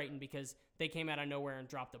choosing Creighton because they came out of nowhere and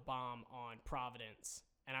dropped a bomb on Providence.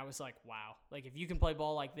 And I was like, wow. Like, if you can play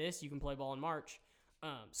ball like this, you can play ball in March.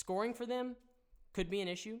 Scoring for them could be an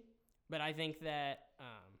issue, but I think that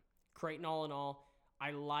Creighton, all in all,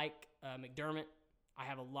 I like McDermott. I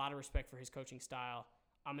have a lot of respect for his coaching style.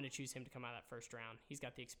 I'm going to choose him to come out of that first round. He's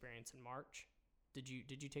got the experience in March. Did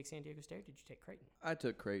you take San Diego State or did you take Creighton? I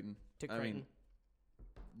took Creighton. I mean,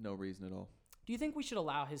 no reason at all. Do you think we should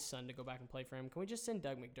allow his son to go back and play for him? Can we just send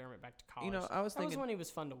Doug McDermott back to college? I was thinking that was when he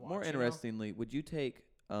was fun to watch. More interestingly, would you take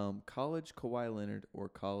college Kawhi Leonard or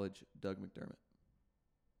college Doug McDermott?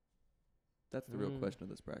 That's the real question of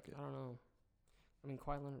this bracket. I don't know. I mean,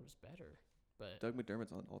 Kawhi Leonard was better, but Doug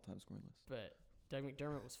McDermott's on an all-time scoring list. But Doug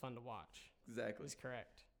McDermott was fun to watch. Exactly. That's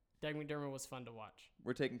correct. Doug McDermott was fun to watch.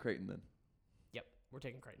 We're taking Creighton then. Yep, we're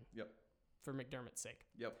taking Creighton. Yep. For McDermott's sake.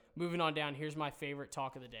 Yep. Moving on down, here's my favorite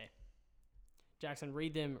talk of the day. Jackson,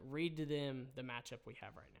 read to them the matchup we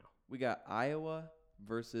have right now. We got Iowa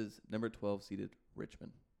versus number 12 seeded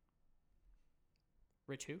Richmond.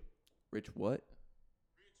 Rich who? Rich what?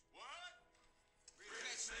 Rich what?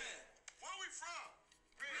 Richmond. Where we from?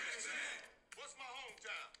 Richmond. What's my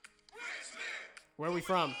hometown? Richmond. Where are we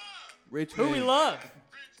from? Richmond. Who we love.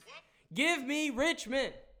 Rich what? Give me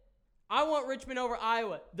Richmond. I want Richmond over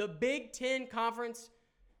Iowa. The Big Ten Conference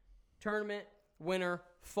tournament winner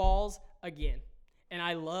falls again. And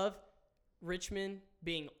I love Richmond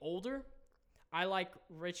being older. I like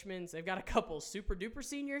Richmond's. They've got a couple super duper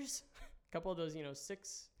seniors. A couple of those,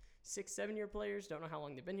 6, 7-year players. Don't know how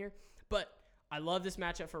long they've been here. But I love this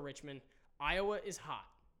matchup for Richmond. Iowa is hot,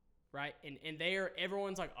 right? And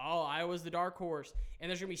everyone's like, oh, Iowa's the dark horse. And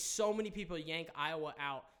there's going to be so many people yank Iowa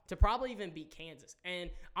out to probably even beat Kansas. And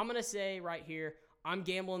I'm going to say right here, I'm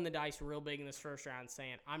gambling the dice real big in this first round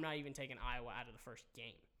saying I'm not even taking Iowa out of the first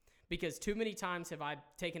game. Because too many times have I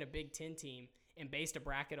taken a Big Ten team and based a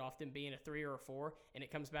bracket off them being a 3 or a 4, and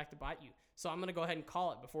it comes back to bite you. So I'm going to go ahead and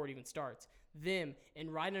call it before it even starts. Them,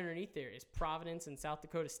 and right underneath there is Providence and South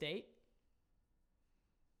Dakota State.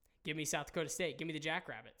 Give me South Dakota State. Give me the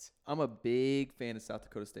Jackrabbits. I'm a big fan of South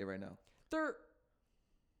Dakota State right now. They're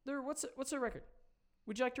what's their record?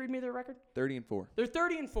 Would you like to read me their record? 30-4. They're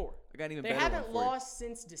 30-4. I got an even They better haven't one for lost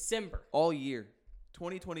since December. all year.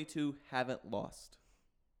 2022 haven't lost.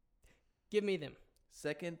 Give me them.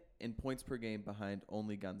 Second in points per game behind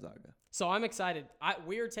only Gonzaga. So I'm excited.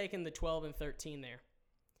 We're taking the 12 and 13 there.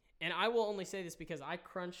 And I will only say this because I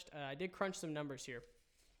did crunch some numbers here.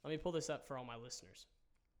 Let me pull this up for all my listeners.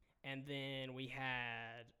 And then we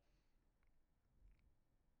had,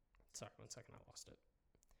 sorry, 1 second, I lost it.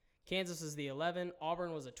 Kansas is the 11.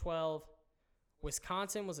 Auburn was a 12.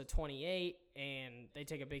 Wisconsin was a 28. And they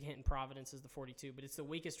take a big hit in Providence as the 42. But it's the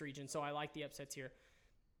weakest region, so I like the upsets here.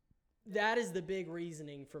 That is the big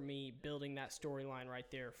reasoning for me building that storyline right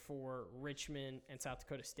there for Richmond and South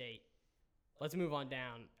Dakota State. Let's move on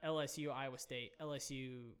down. LSU, Iowa State.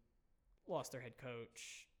 LSU lost their head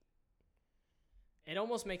coach. It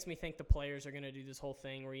almost makes me think the players are going to do this whole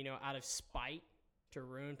thing where, out of spite to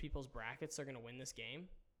ruin people's brackets, they're going to win this game.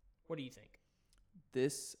 What do you think?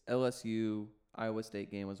 This LSU Iowa State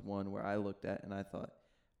game was one where I looked at and I thought,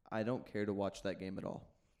 I don't care to watch that game at all.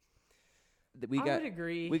 I would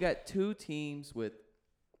agree. We got two teams with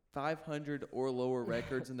 500 or lower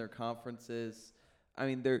records in their conferences. I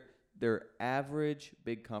mean, they're average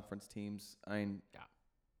big conference teams. I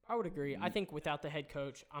would agree. I think without the head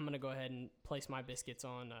coach, I'm going to go ahead and place my biscuits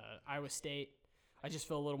on Iowa State. I just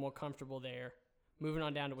feel a little more comfortable there. Moving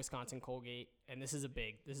on down to Wisconsin Colgate, and this is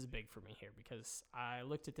big for me here because I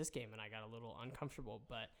looked at this game and I got a little uncomfortable.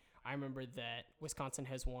 But I remember that Wisconsin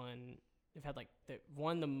has won. They've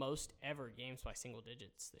won the most ever games by single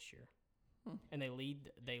digits this year, and they lead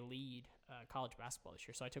college basketball this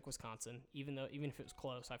year. So I took Wisconsin, even if it was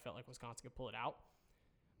close, I felt like Wisconsin could pull it out.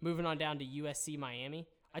 Moving on down to USC Miami,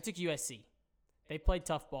 I took USC. They played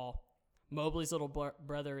tough ball. Mobley's little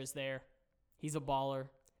brother is there. He's a baller.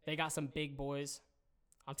 They got some big boys.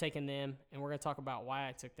 I'm taking them, and we're going to talk about why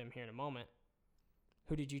I took them here in a moment.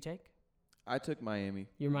 Who did you take? I took Miami.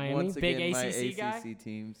 You're Miami? Once Big again, ACC guy? my ACC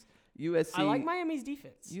teams. USC. I like Miami's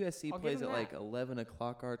defense. USC I'll plays give at them like that. 11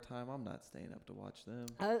 o'clock our time. I'm not staying up to watch them.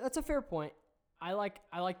 That's a fair point. I like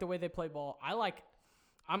the way they play ball.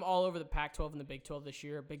 I'm all over the Pac-12 and the Big 12 this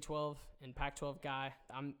year. Big 12 and Pac-12 guy.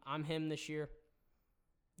 I'm him this year.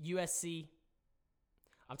 USC.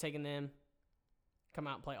 I'm taking them. Come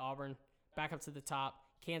out and play Auburn. Back up to the top.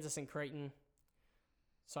 Kansas and Creighton.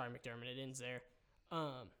 Sorry, McDermott. It ends there.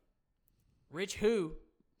 Rich Who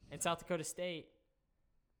and South Dakota State.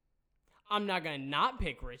 I'm not going to not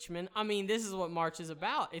pick Richmond. I mean, this is what March is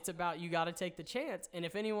about. It's about you got to take the chance. And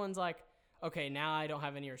if anyone's like, okay, now I don't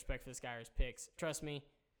have any respect for this guy or his picks, trust me,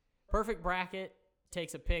 perfect bracket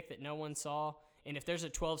takes a pick that no one saw. And if there's a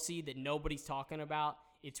 12 seed that nobody's talking about,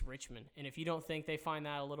 it's Richmond. And if you don't think they find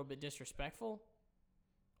that a little bit disrespectful,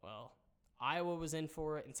 well, Iowa was in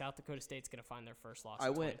for it, and South Dakota State's going to find their first loss. I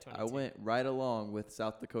went right along with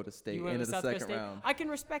South Dakota State into the second round. I can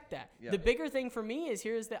respect that. Yeah. The bigger thing for me is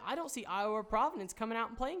that I don't see Iowa or Providence coming out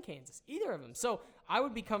and playing Kansas, either of them. So I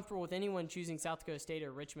would be comfortable with anyone choosing South Dakota State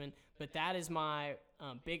or Richmond, but that is my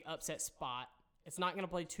big upset spot. It's not going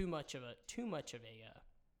to play too much of a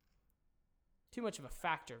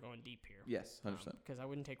factor going deep here. Yes, 100%. Because I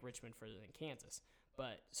wouldn't take Richmond further than Kansas.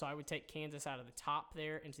 So I would take Kansas out of the top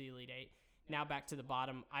there into the Elite Eight. Now back to the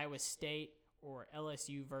bottom, Iowa State or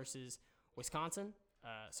LSU versus Wisconsin.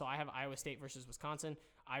 So I have Iowa State versus Wisconsin.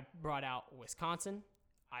 I brought out Wisconsin.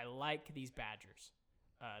 I like these Badgers.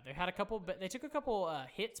 They took a couple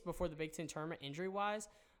hits before the Big Ten tournament injury-wise,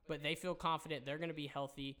 but they feel confident they're going to be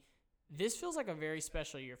healthy. This feels like a very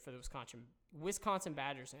special year for the Wisconsin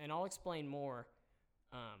Badgers, and I'll explain more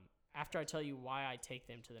after I tell you why I take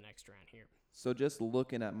them to the next round here. So just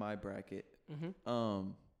looking at my bracket,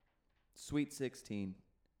 Sweet 16,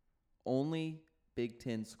 only Big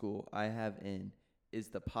Ten school I have in is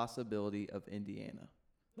the possibility of Indiana.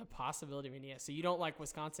 The possibility of Indiana. So you don't like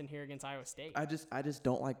Wisconsin here against Iowa State? I just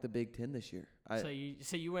don't like the Big Ten this year. So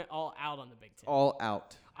you went all out on the Big Ten? All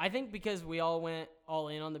out. I think because we all went all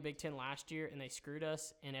in on the Big Ten last year and they screwed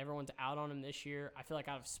us, and everyone's out on them this year. I feel like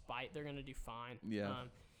out of spite they're going to do fine. Yeah.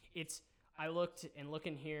 I looked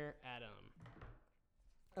looking here at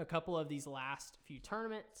a couple of these last few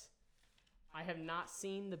tournaments. I have not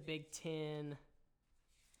seen the Big Ten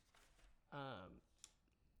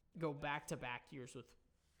go back-to-back years with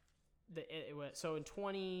so in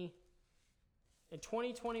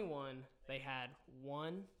 2021 they had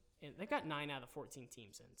one, and they got 9 out of the 14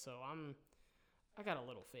 teams in. So I got a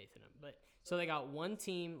little faith in them. But so they got one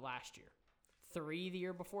team last year, 3 the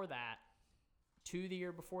year before that, 2 the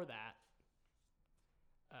year before that.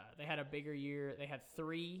 They had a bigger year. They had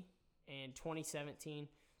 3 in 2017.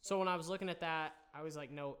 So when I was looking at that, I was like,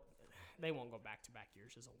 no, they won't go back-to-back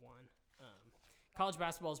years as a 1. College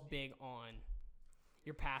basketball is big on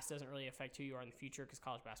your past doesn't really affect who you are in the future because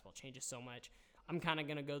college basketball changes so much. I'm kind of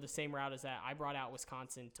going to go the same route as that. I brought out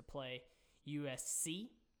Wisconsin to play USC.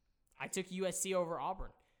 I took USC over Auburn.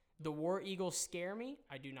 The War Eagles scare me.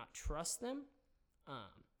 I do not trust them.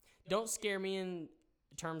 Don't scare me in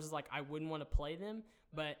terms of like I wouldn't want to play them,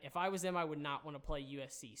 but if I was them, I would not want to play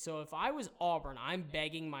USC. So if I was Auburn, I'm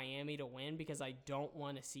begging Miami to win because I don't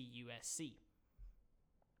want to see USC.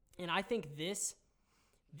 And I think this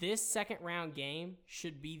second round game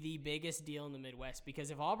should be the biggest deal in the Midwest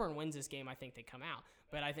because if Auburn wins this game, I think they come out.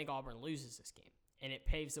 But I think Auburn loses this game, and it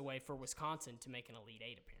paves the way for Wisconsin to make an Elite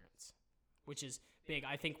Eight appearance, which is big.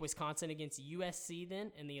 I think Wisconsin against USC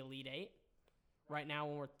then in the Elite Eight. Right now,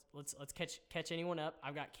 when let's catch anyone up.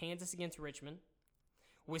 I've got Kansas against Richmond,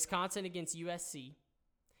 Wisconsin against USC,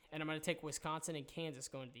 and I'm going to take Wisconsin and Kansas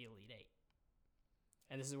going to the Elite Eight.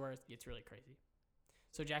 And this is where it gets really crazy.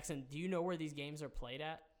 So, Jackson, do you know where these games are played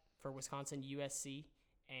at for Wisconsin, USC,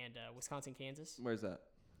 and Wisconsin, Kansas? Where's that?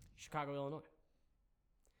 Chicago, Illinois.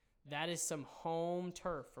 That is some home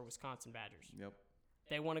turf for Wisconsin Badgers. Yep.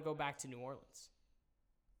 They want to go back to New Orleans.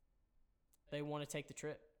 They want to take the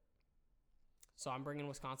trip. So I'm bringing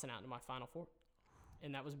Wisconsin out into my Final Four.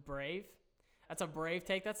 And that was brave. That's a brave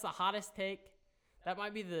take. That's the hottest take. That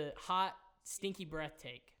might be the hot, stinky breath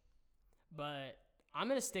take. But I'm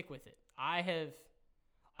going to stick with it.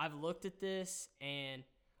 I've looked at this, and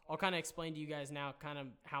I'll kind of explain to you guys now kind of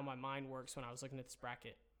how my mind works when I was looking at this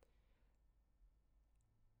bracket.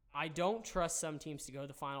 I don't trust some teams to go to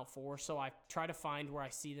the Final Four, so I try to find where I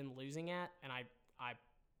see them losing at, and I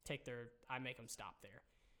make them stop there.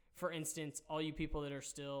 For instance, all you people that are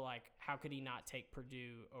still like, how could he not take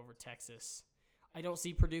Purdue over Texas? I don't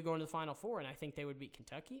see Purdue going to the Final Four, and I think they would beat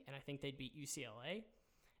Kentucky, and I think they'd beat UCLA,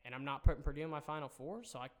 and I'm not putting Purdue in my Final Four,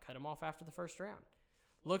 so I cut them off after the first round.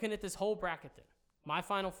 Looking at this whole bracket then, my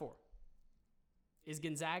Final Four is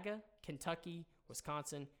Gonzaga, Kentucky,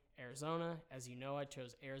 Wisconsin, Arizona. As you know, I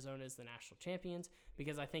chose Arizona as the national champions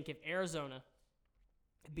because I think if Arizona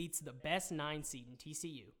beats the best 9 seed in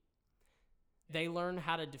TCU, they learn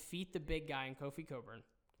how to defeat the big guy in Kofi Cockburn.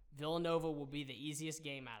 Villanova will be the easiest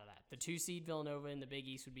game out of that. The 2 seed Villanova in the Big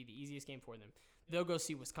East would be the easiest game for them. They'll go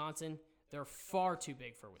see Wisconsin. They're far too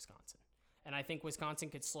big for Wisconsin. And I think Wisconsin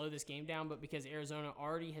could slow this game down, but because Arizona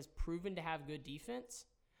already has proven to have good defense,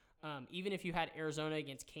 even if you had Arizona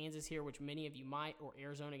against Kansas here, which many of you might, or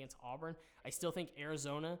Arizona against Auburn, I still think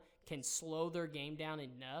Arizona can slow their game down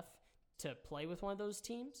enough to play with one of those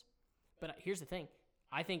teams. But here's the thing.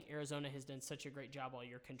 I think Arizona has done such a great job all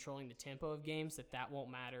year controlling the tempo of games that won't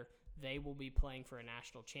matter. They will be playing for a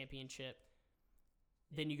national championship.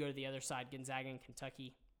 Then you go to the other side, Gonzaga and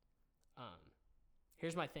Kentucky.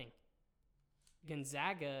 Here's my thing.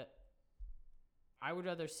 Gonzaga, I would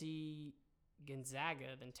rather see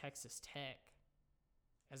Gonzaga than Texas Tech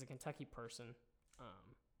as a Kentucky person.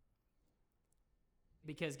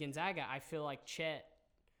 Because Gonzaga, I feel like Chet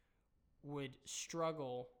would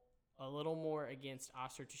struggle a little more against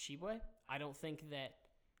Oscar Tshiebwe. I don't think that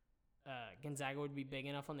Gonzaga would be big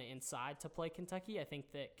enough on the inside to play Kentucky. I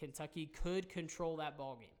think that Kentucky could control that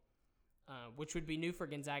ball game, which would be new for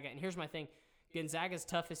Gonzaga. And here's my thing. Gonzaga's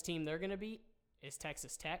toughest team they're going to beat is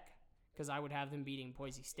Texas Tech, because I would have them beating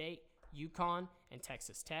Boise State, UConn, and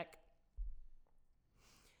Texas Tech.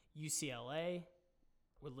 UCLA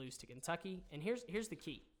would lose to Kentucky. And here's the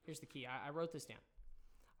key. Here's the key. I wrote this down.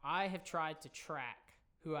 I have tried to track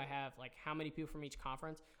who I have, like how many people from each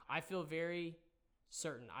conference. I feel very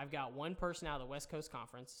certain. I've got one person out of the West Coast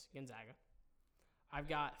Conference, Gonzaga. I've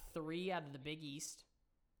got 3 out of the Big East,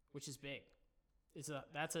 which is big.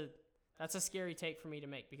 That's a scary take for me to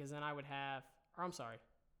make because then I would have, or I'm sorry.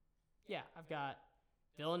 Yeah, I've got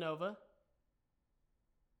Villanova.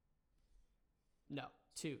 No,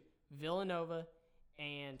 2. Villanova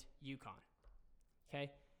and UConn.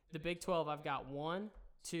 Okay? The Big 12, I've got 1,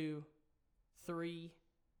 2, 3,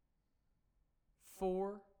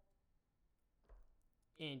 4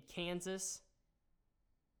 in Kansas,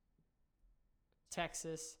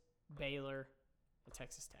 Texas, Baylor, and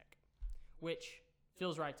Texas Tech, which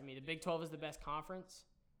feels right to me. The Big 12 is the best conference,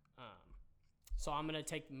 so I'm going to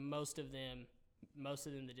take most of them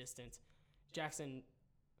the distance. Jackson,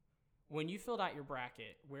 when you filled out your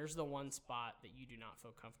bracket, where's the one spot that you do not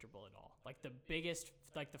feel comfortable at all? Like the biggest,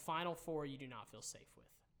 like the Final Four you do not feel safe with?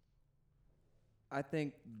 I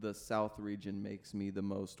think the South region makes me the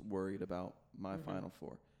most worried about my Final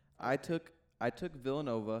Four. I took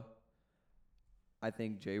Villanova. I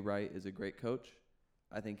think Jay Wright is a great coach.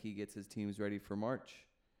 I think he gets his teams ready for March.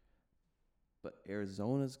 But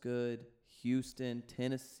Arizona's good. Houston,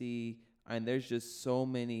 Tennessee. And there's just so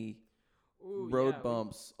many road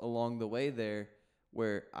bumps along the way there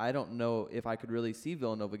where I don't know if I could really see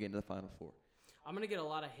Villanova get into the Final Four. I'm going to get a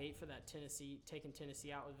lot of hate for that taking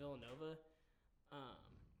Tennessee out with Villanova.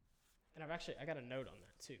 and I got a note on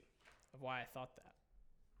that too, of why I thought that.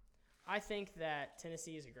 I think that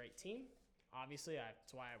Tennessee is a great team. Obviously,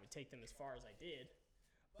 that's why I would take them as far as I did.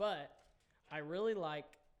 But I really like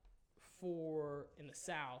in the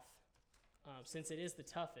South, since it is the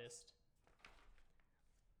toughest.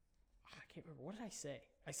 I can't remember. What did I say?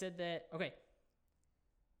 I said that, okay,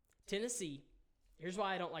 Tennessee, here's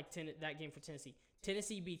why I don't like that game for Tennessee.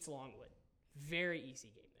 Tennessee beats Longwood. Very easy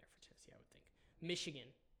game there for Tennessee, I would think. Michigan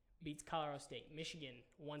beats Colorado State. Michigan,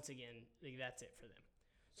 once again, that's it for them.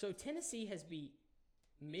 So Tennessee has beat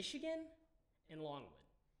Michigan and Longwood.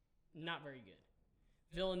 Not very good.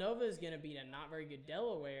 Villanova is going to beat a not very good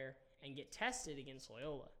Delaware and get tested against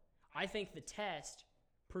Loyola. I think the test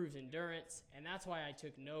proves endurance, and that's why I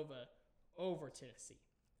took Nova over Tennessee.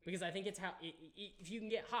 Because I think it's how if you can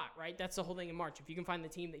get hot, right? That's the whole thing in March. If you can find the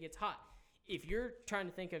team that gets hot. If you're trying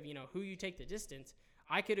to think of, who you take the distance,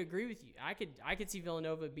 I could agree with you. I could see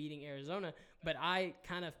Villanova beating Arizona, but I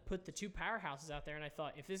kind of put the two powerhouses out there, and I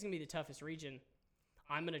thought if this is going to be the toughest region,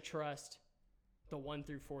 I'm going to trust the 1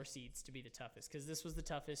 through 4 seeds to be the toughest because this was the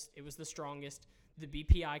toughest. It was the strongest. The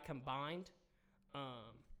BPI combined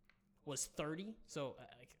was 30, so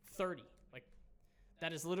 30. Like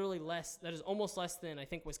that is literally less. That is almost less than I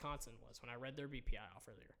think Wisconsin was when I read their BPI off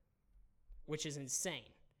earlier, which is insane.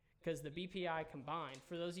 Because the BPI combined,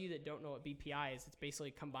 for those of you that don't know what BPI is, it's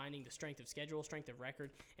basically combining the strength of schedule, strength of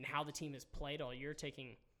record, and how the team has played all year,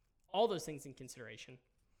 taking all those things in consideration.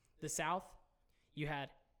 The South, you had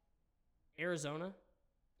Arizona,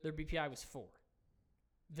 their BPI was 4.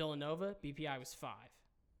 Villanova, BPI was 5.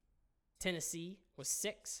 Tennessee was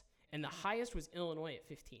 6, and the highest was Illinois at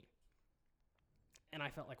 15. And I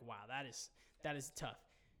felt like, wow, that is tough.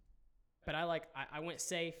 But I went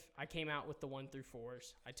safe. I came out with the 1 through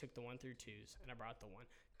 4s. I took the 1 through 2s, and I brought the 1.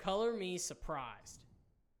 Color me surprised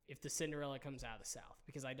if the Cinderella comes out of the South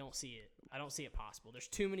because I don't see it. I don't see it possible. There's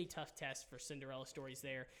too many tough tests for Cinderella stories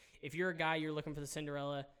there. If you're a guy, you're looking for the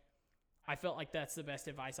Cinderella, I felt like that's the best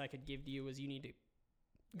advice I could give to you is you need to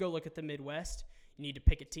go look at the Midwest. You need to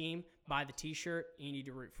pick a team, buy the T-shirt, and you need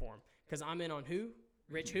to root for them. Because I'm in on who?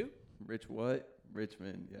 Rich who? Rich what?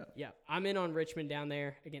 Richmond, yeah. Yeah, I'm in on Richmond down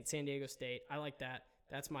there against San Diego State. I like that.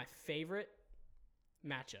 That's my favorite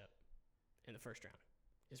matchup in the first round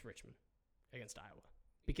is Richmond against Iowa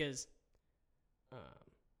because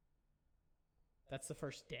that's the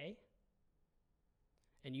first day.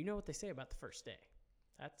 And you know what they say about the first day.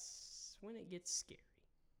 That's when it gets scary.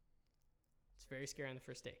 It's very scary on the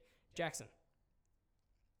first day. Jackson,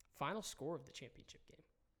 final score of the championship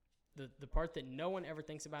game. The part that no one ever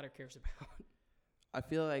thinks about or cares about. I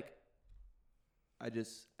feel like I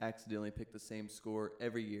just accidentally pick the same score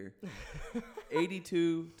every year.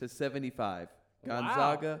 82-75.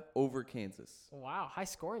 Gonzaga over Kansas. Wow, high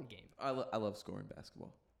scoring game. I love scoring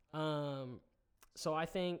basketball. So I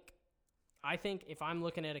think if I'm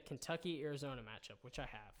looking at a Kentucky-Arizona matchup, which I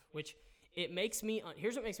have, which it makes me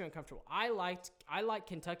here's what makes me uncomfortable. I like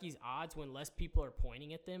Kentucky's odds when less people are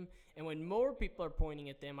pointing at them, and when more people are pointing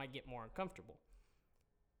at them, I get more uncomfortable.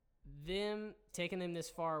 Them taking them this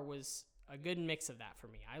far was a good mix of that for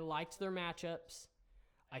me. I liked their matchups.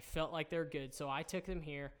 I felt like they're good, so I took them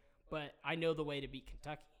here, but I know the way to beat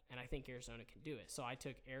Kentucky, and I think Arizona can do it. So I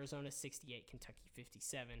took Arizona 68, Kentucky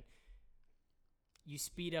 57. You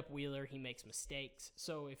speed up Wheeler, he makes mistakes.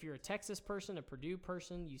 So if you're a Texas person, a Purdue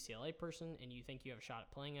person, UCLA person, and you think you have a shot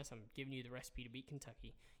at playing us, I'm giving you the recipe to beat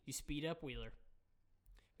Kentucky. You speed up Wheeler,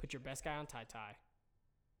 put your best guy on Ty,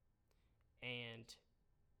 and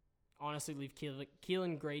honestly leave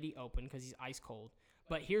Keelan Grady open because he's ice cold.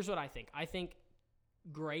 But here's what I think. I think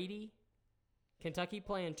Grady, Kentucky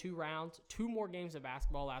playing 2 rounds, 2 more games of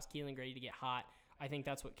basketball allows Keelan Grady to get hot. I think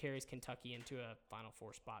that's what carries Kentucky into a Final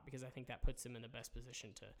Four spot because I think that puts them in the best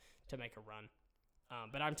position to make a run.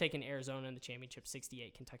 But I'm taking Arizona in the championship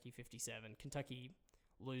 68, Kentucky 57. Kentucky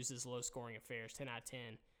loses low-scoring affairs 10 out of 10.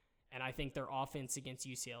 And I think their offense against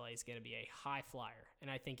UCLA is going to be a high flyer. And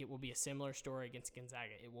I think it will be a similar story against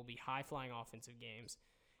Gonzaga. It will be high-flying offensive games.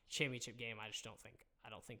 Championship game, I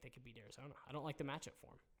don't think they could beat Arizona. I don't like the matchup for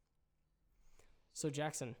them. So,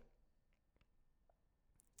 Jackson,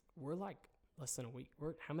 we're like less than a week.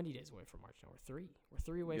 We're how many days away from March now? We're 3. We're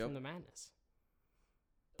 3 away from the madness.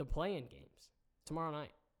 The play-in games tomorrow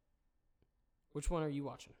night. Which one are you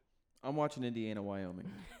watching? I'm watching Indiana, Wyoming.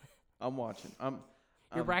 I'm watching.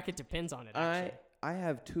 Your bracket depends on it, actually. I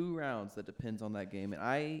have 2 rounds that depends on that game, and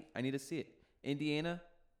I need to see it. Indiana,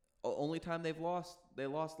 only time they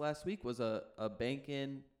lost last week was a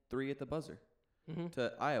bank-in 3 at the buzzer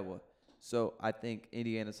to Iowa. So I think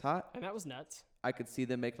Indiana's hot. And that was nuts. I could see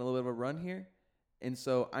them making a little bit of a run here. And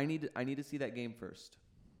so I need to see that game first.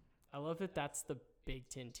 I love that that's the Big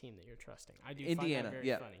Ten team that you're trusting. I do Indiana, find that very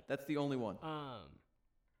yeah, funny. that's the only one.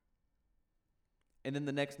 And then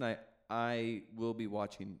the next night, I will be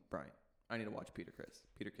watching Bryant. I need to watch Peter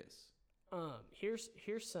Kiss. Here's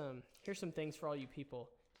some things for all you people.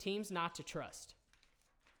 Teams not to trust.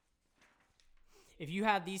 If you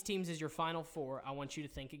had these teams as your Final Four, I want you to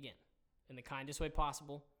think again in the kindest way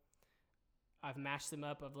possible. I've matched them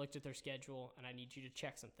up. I've looked at their schedule, and I need you to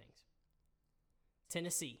check some things.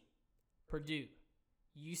 Tennessee, Purdue,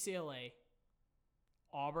 UCLA,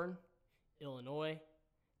 Auburn, Illinois,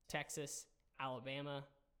 Texas, Alabama,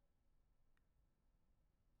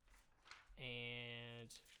 and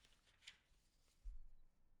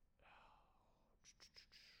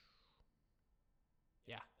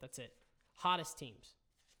yeah, that's it. Hottest teams.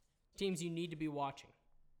 Teams you need to be watching.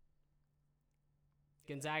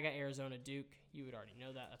 Gonzaga, Arizona, Duke. You would already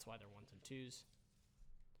know that. That's why they're 1s and 2s.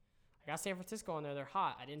 I got San Francisco on there. They're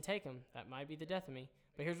hot. I didn't take them. That might be the death of me.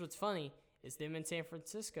 But here's what's funny is them in San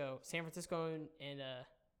Francisco and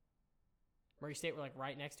Murray State were like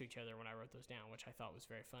right next to each other when I wrote those down, which I thought was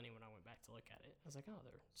very funny when I went back to look at it. I was like, oh,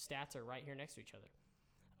 their stats are right here next to each other.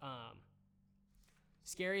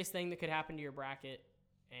 Scariest thing that could happen to your bracket,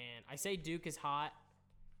 and I say Duke is hot,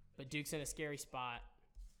 but Duke's in a scary spot.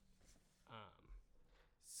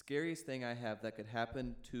 Scariest thing I have that could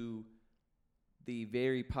happen to the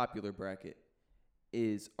very popular bracket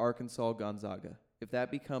is Arkansas-Gonzaga. If that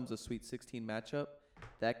becomes a Sweet 16 matchup,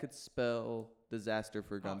 that could spell disaster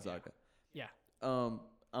for Gonzaga. Yeah. I'm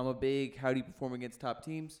a big how do you perform against top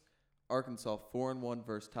teams? Arkansas 4-1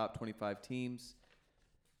 versus top 25 teams.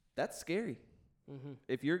 That's scary. Mm-hmm.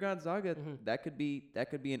 If you're Gonzaga, that could be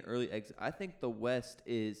an early exit. I think the West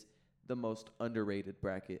is the most underrated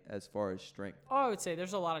bracket as far as strength. Oh, I would say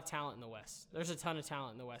there's a lot of talent in the West. There's a ton of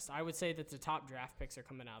talent in the West. I would say that the top draft picks are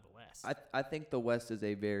coming out of the West. I think the West is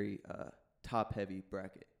a very top-heavy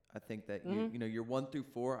bracket. I think that your 1 through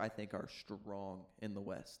 4 I think are strong in the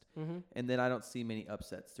West, and then I don't see many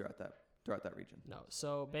upsets throughout that region. No.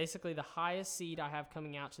 So basically, the highest seed I have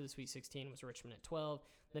coming out to the Sweet 16 was Richmond at 12.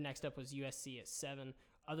 The next up was USC at 7.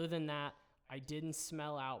 Other than that, I didn't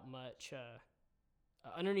smell out much.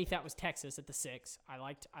 Underneath that was Texas at the 6. I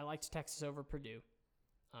liked Texas over Purdue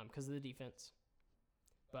because of the defense.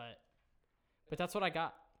 But that's what I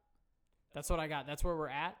got. That's where we're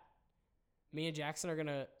at. Me and Jackson are going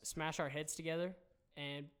to smash our heads together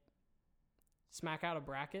and smack out a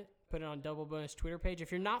bracket, put it on Double Bonus Twitter page.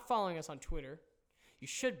 If you're not following us on Twitter, you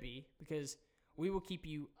should be, because we will keep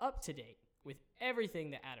you up to date with everything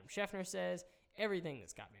that Adam Scheffner says, everything that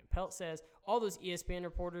Scott Van Pelt says, all those ESPN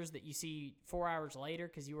reporters that you see 4 hours later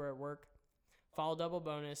because you were at work. Follow Double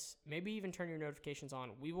Bonus. Maybe even turn your notifications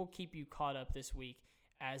on. We will keep you caught up this week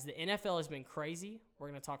as the NFL has been crazy. We're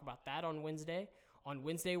going to talk about that on Wednesday. On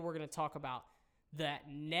Wednesday, we're going to talk about the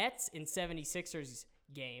Nets and 76ers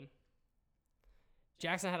game.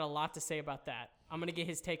 Jackson had a lot to say about that. I'm going to get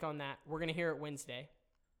his take on that. We're going to hear it Wednesday.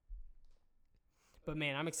 But,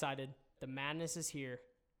 man, I'm excited. The madness is here.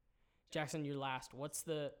 Jackson, you're last.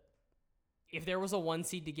 If there was a 1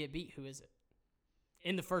 seed to get beat, who is it?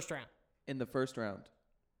 In the first round. In the first round.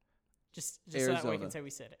 Just so that way we can say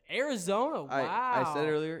we said it. Arizona, wow. I said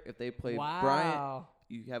earlier, if they play Bryant,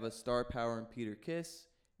 you have a star power in Peter Kiss.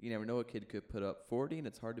 You never know, a kid could put up 40, and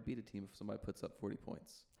it's hard to beat a team if somebody puts up 40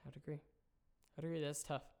 points. I'd agree. That's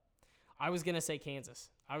tough. I was going to say Kansas.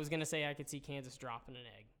 I was going to say I could see Kansas dropping an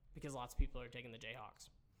egg because lots of people are taking the Jayhawks.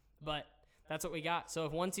 But that's what we got. So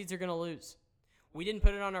if 1 seeds are going to lose, we didn't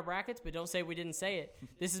put it on our brackets, but don't say we didn't say it.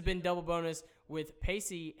 This has been Double Bonus with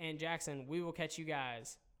Pacey and Jackson. We will catch you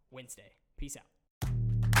guys Wednesday. Peace out.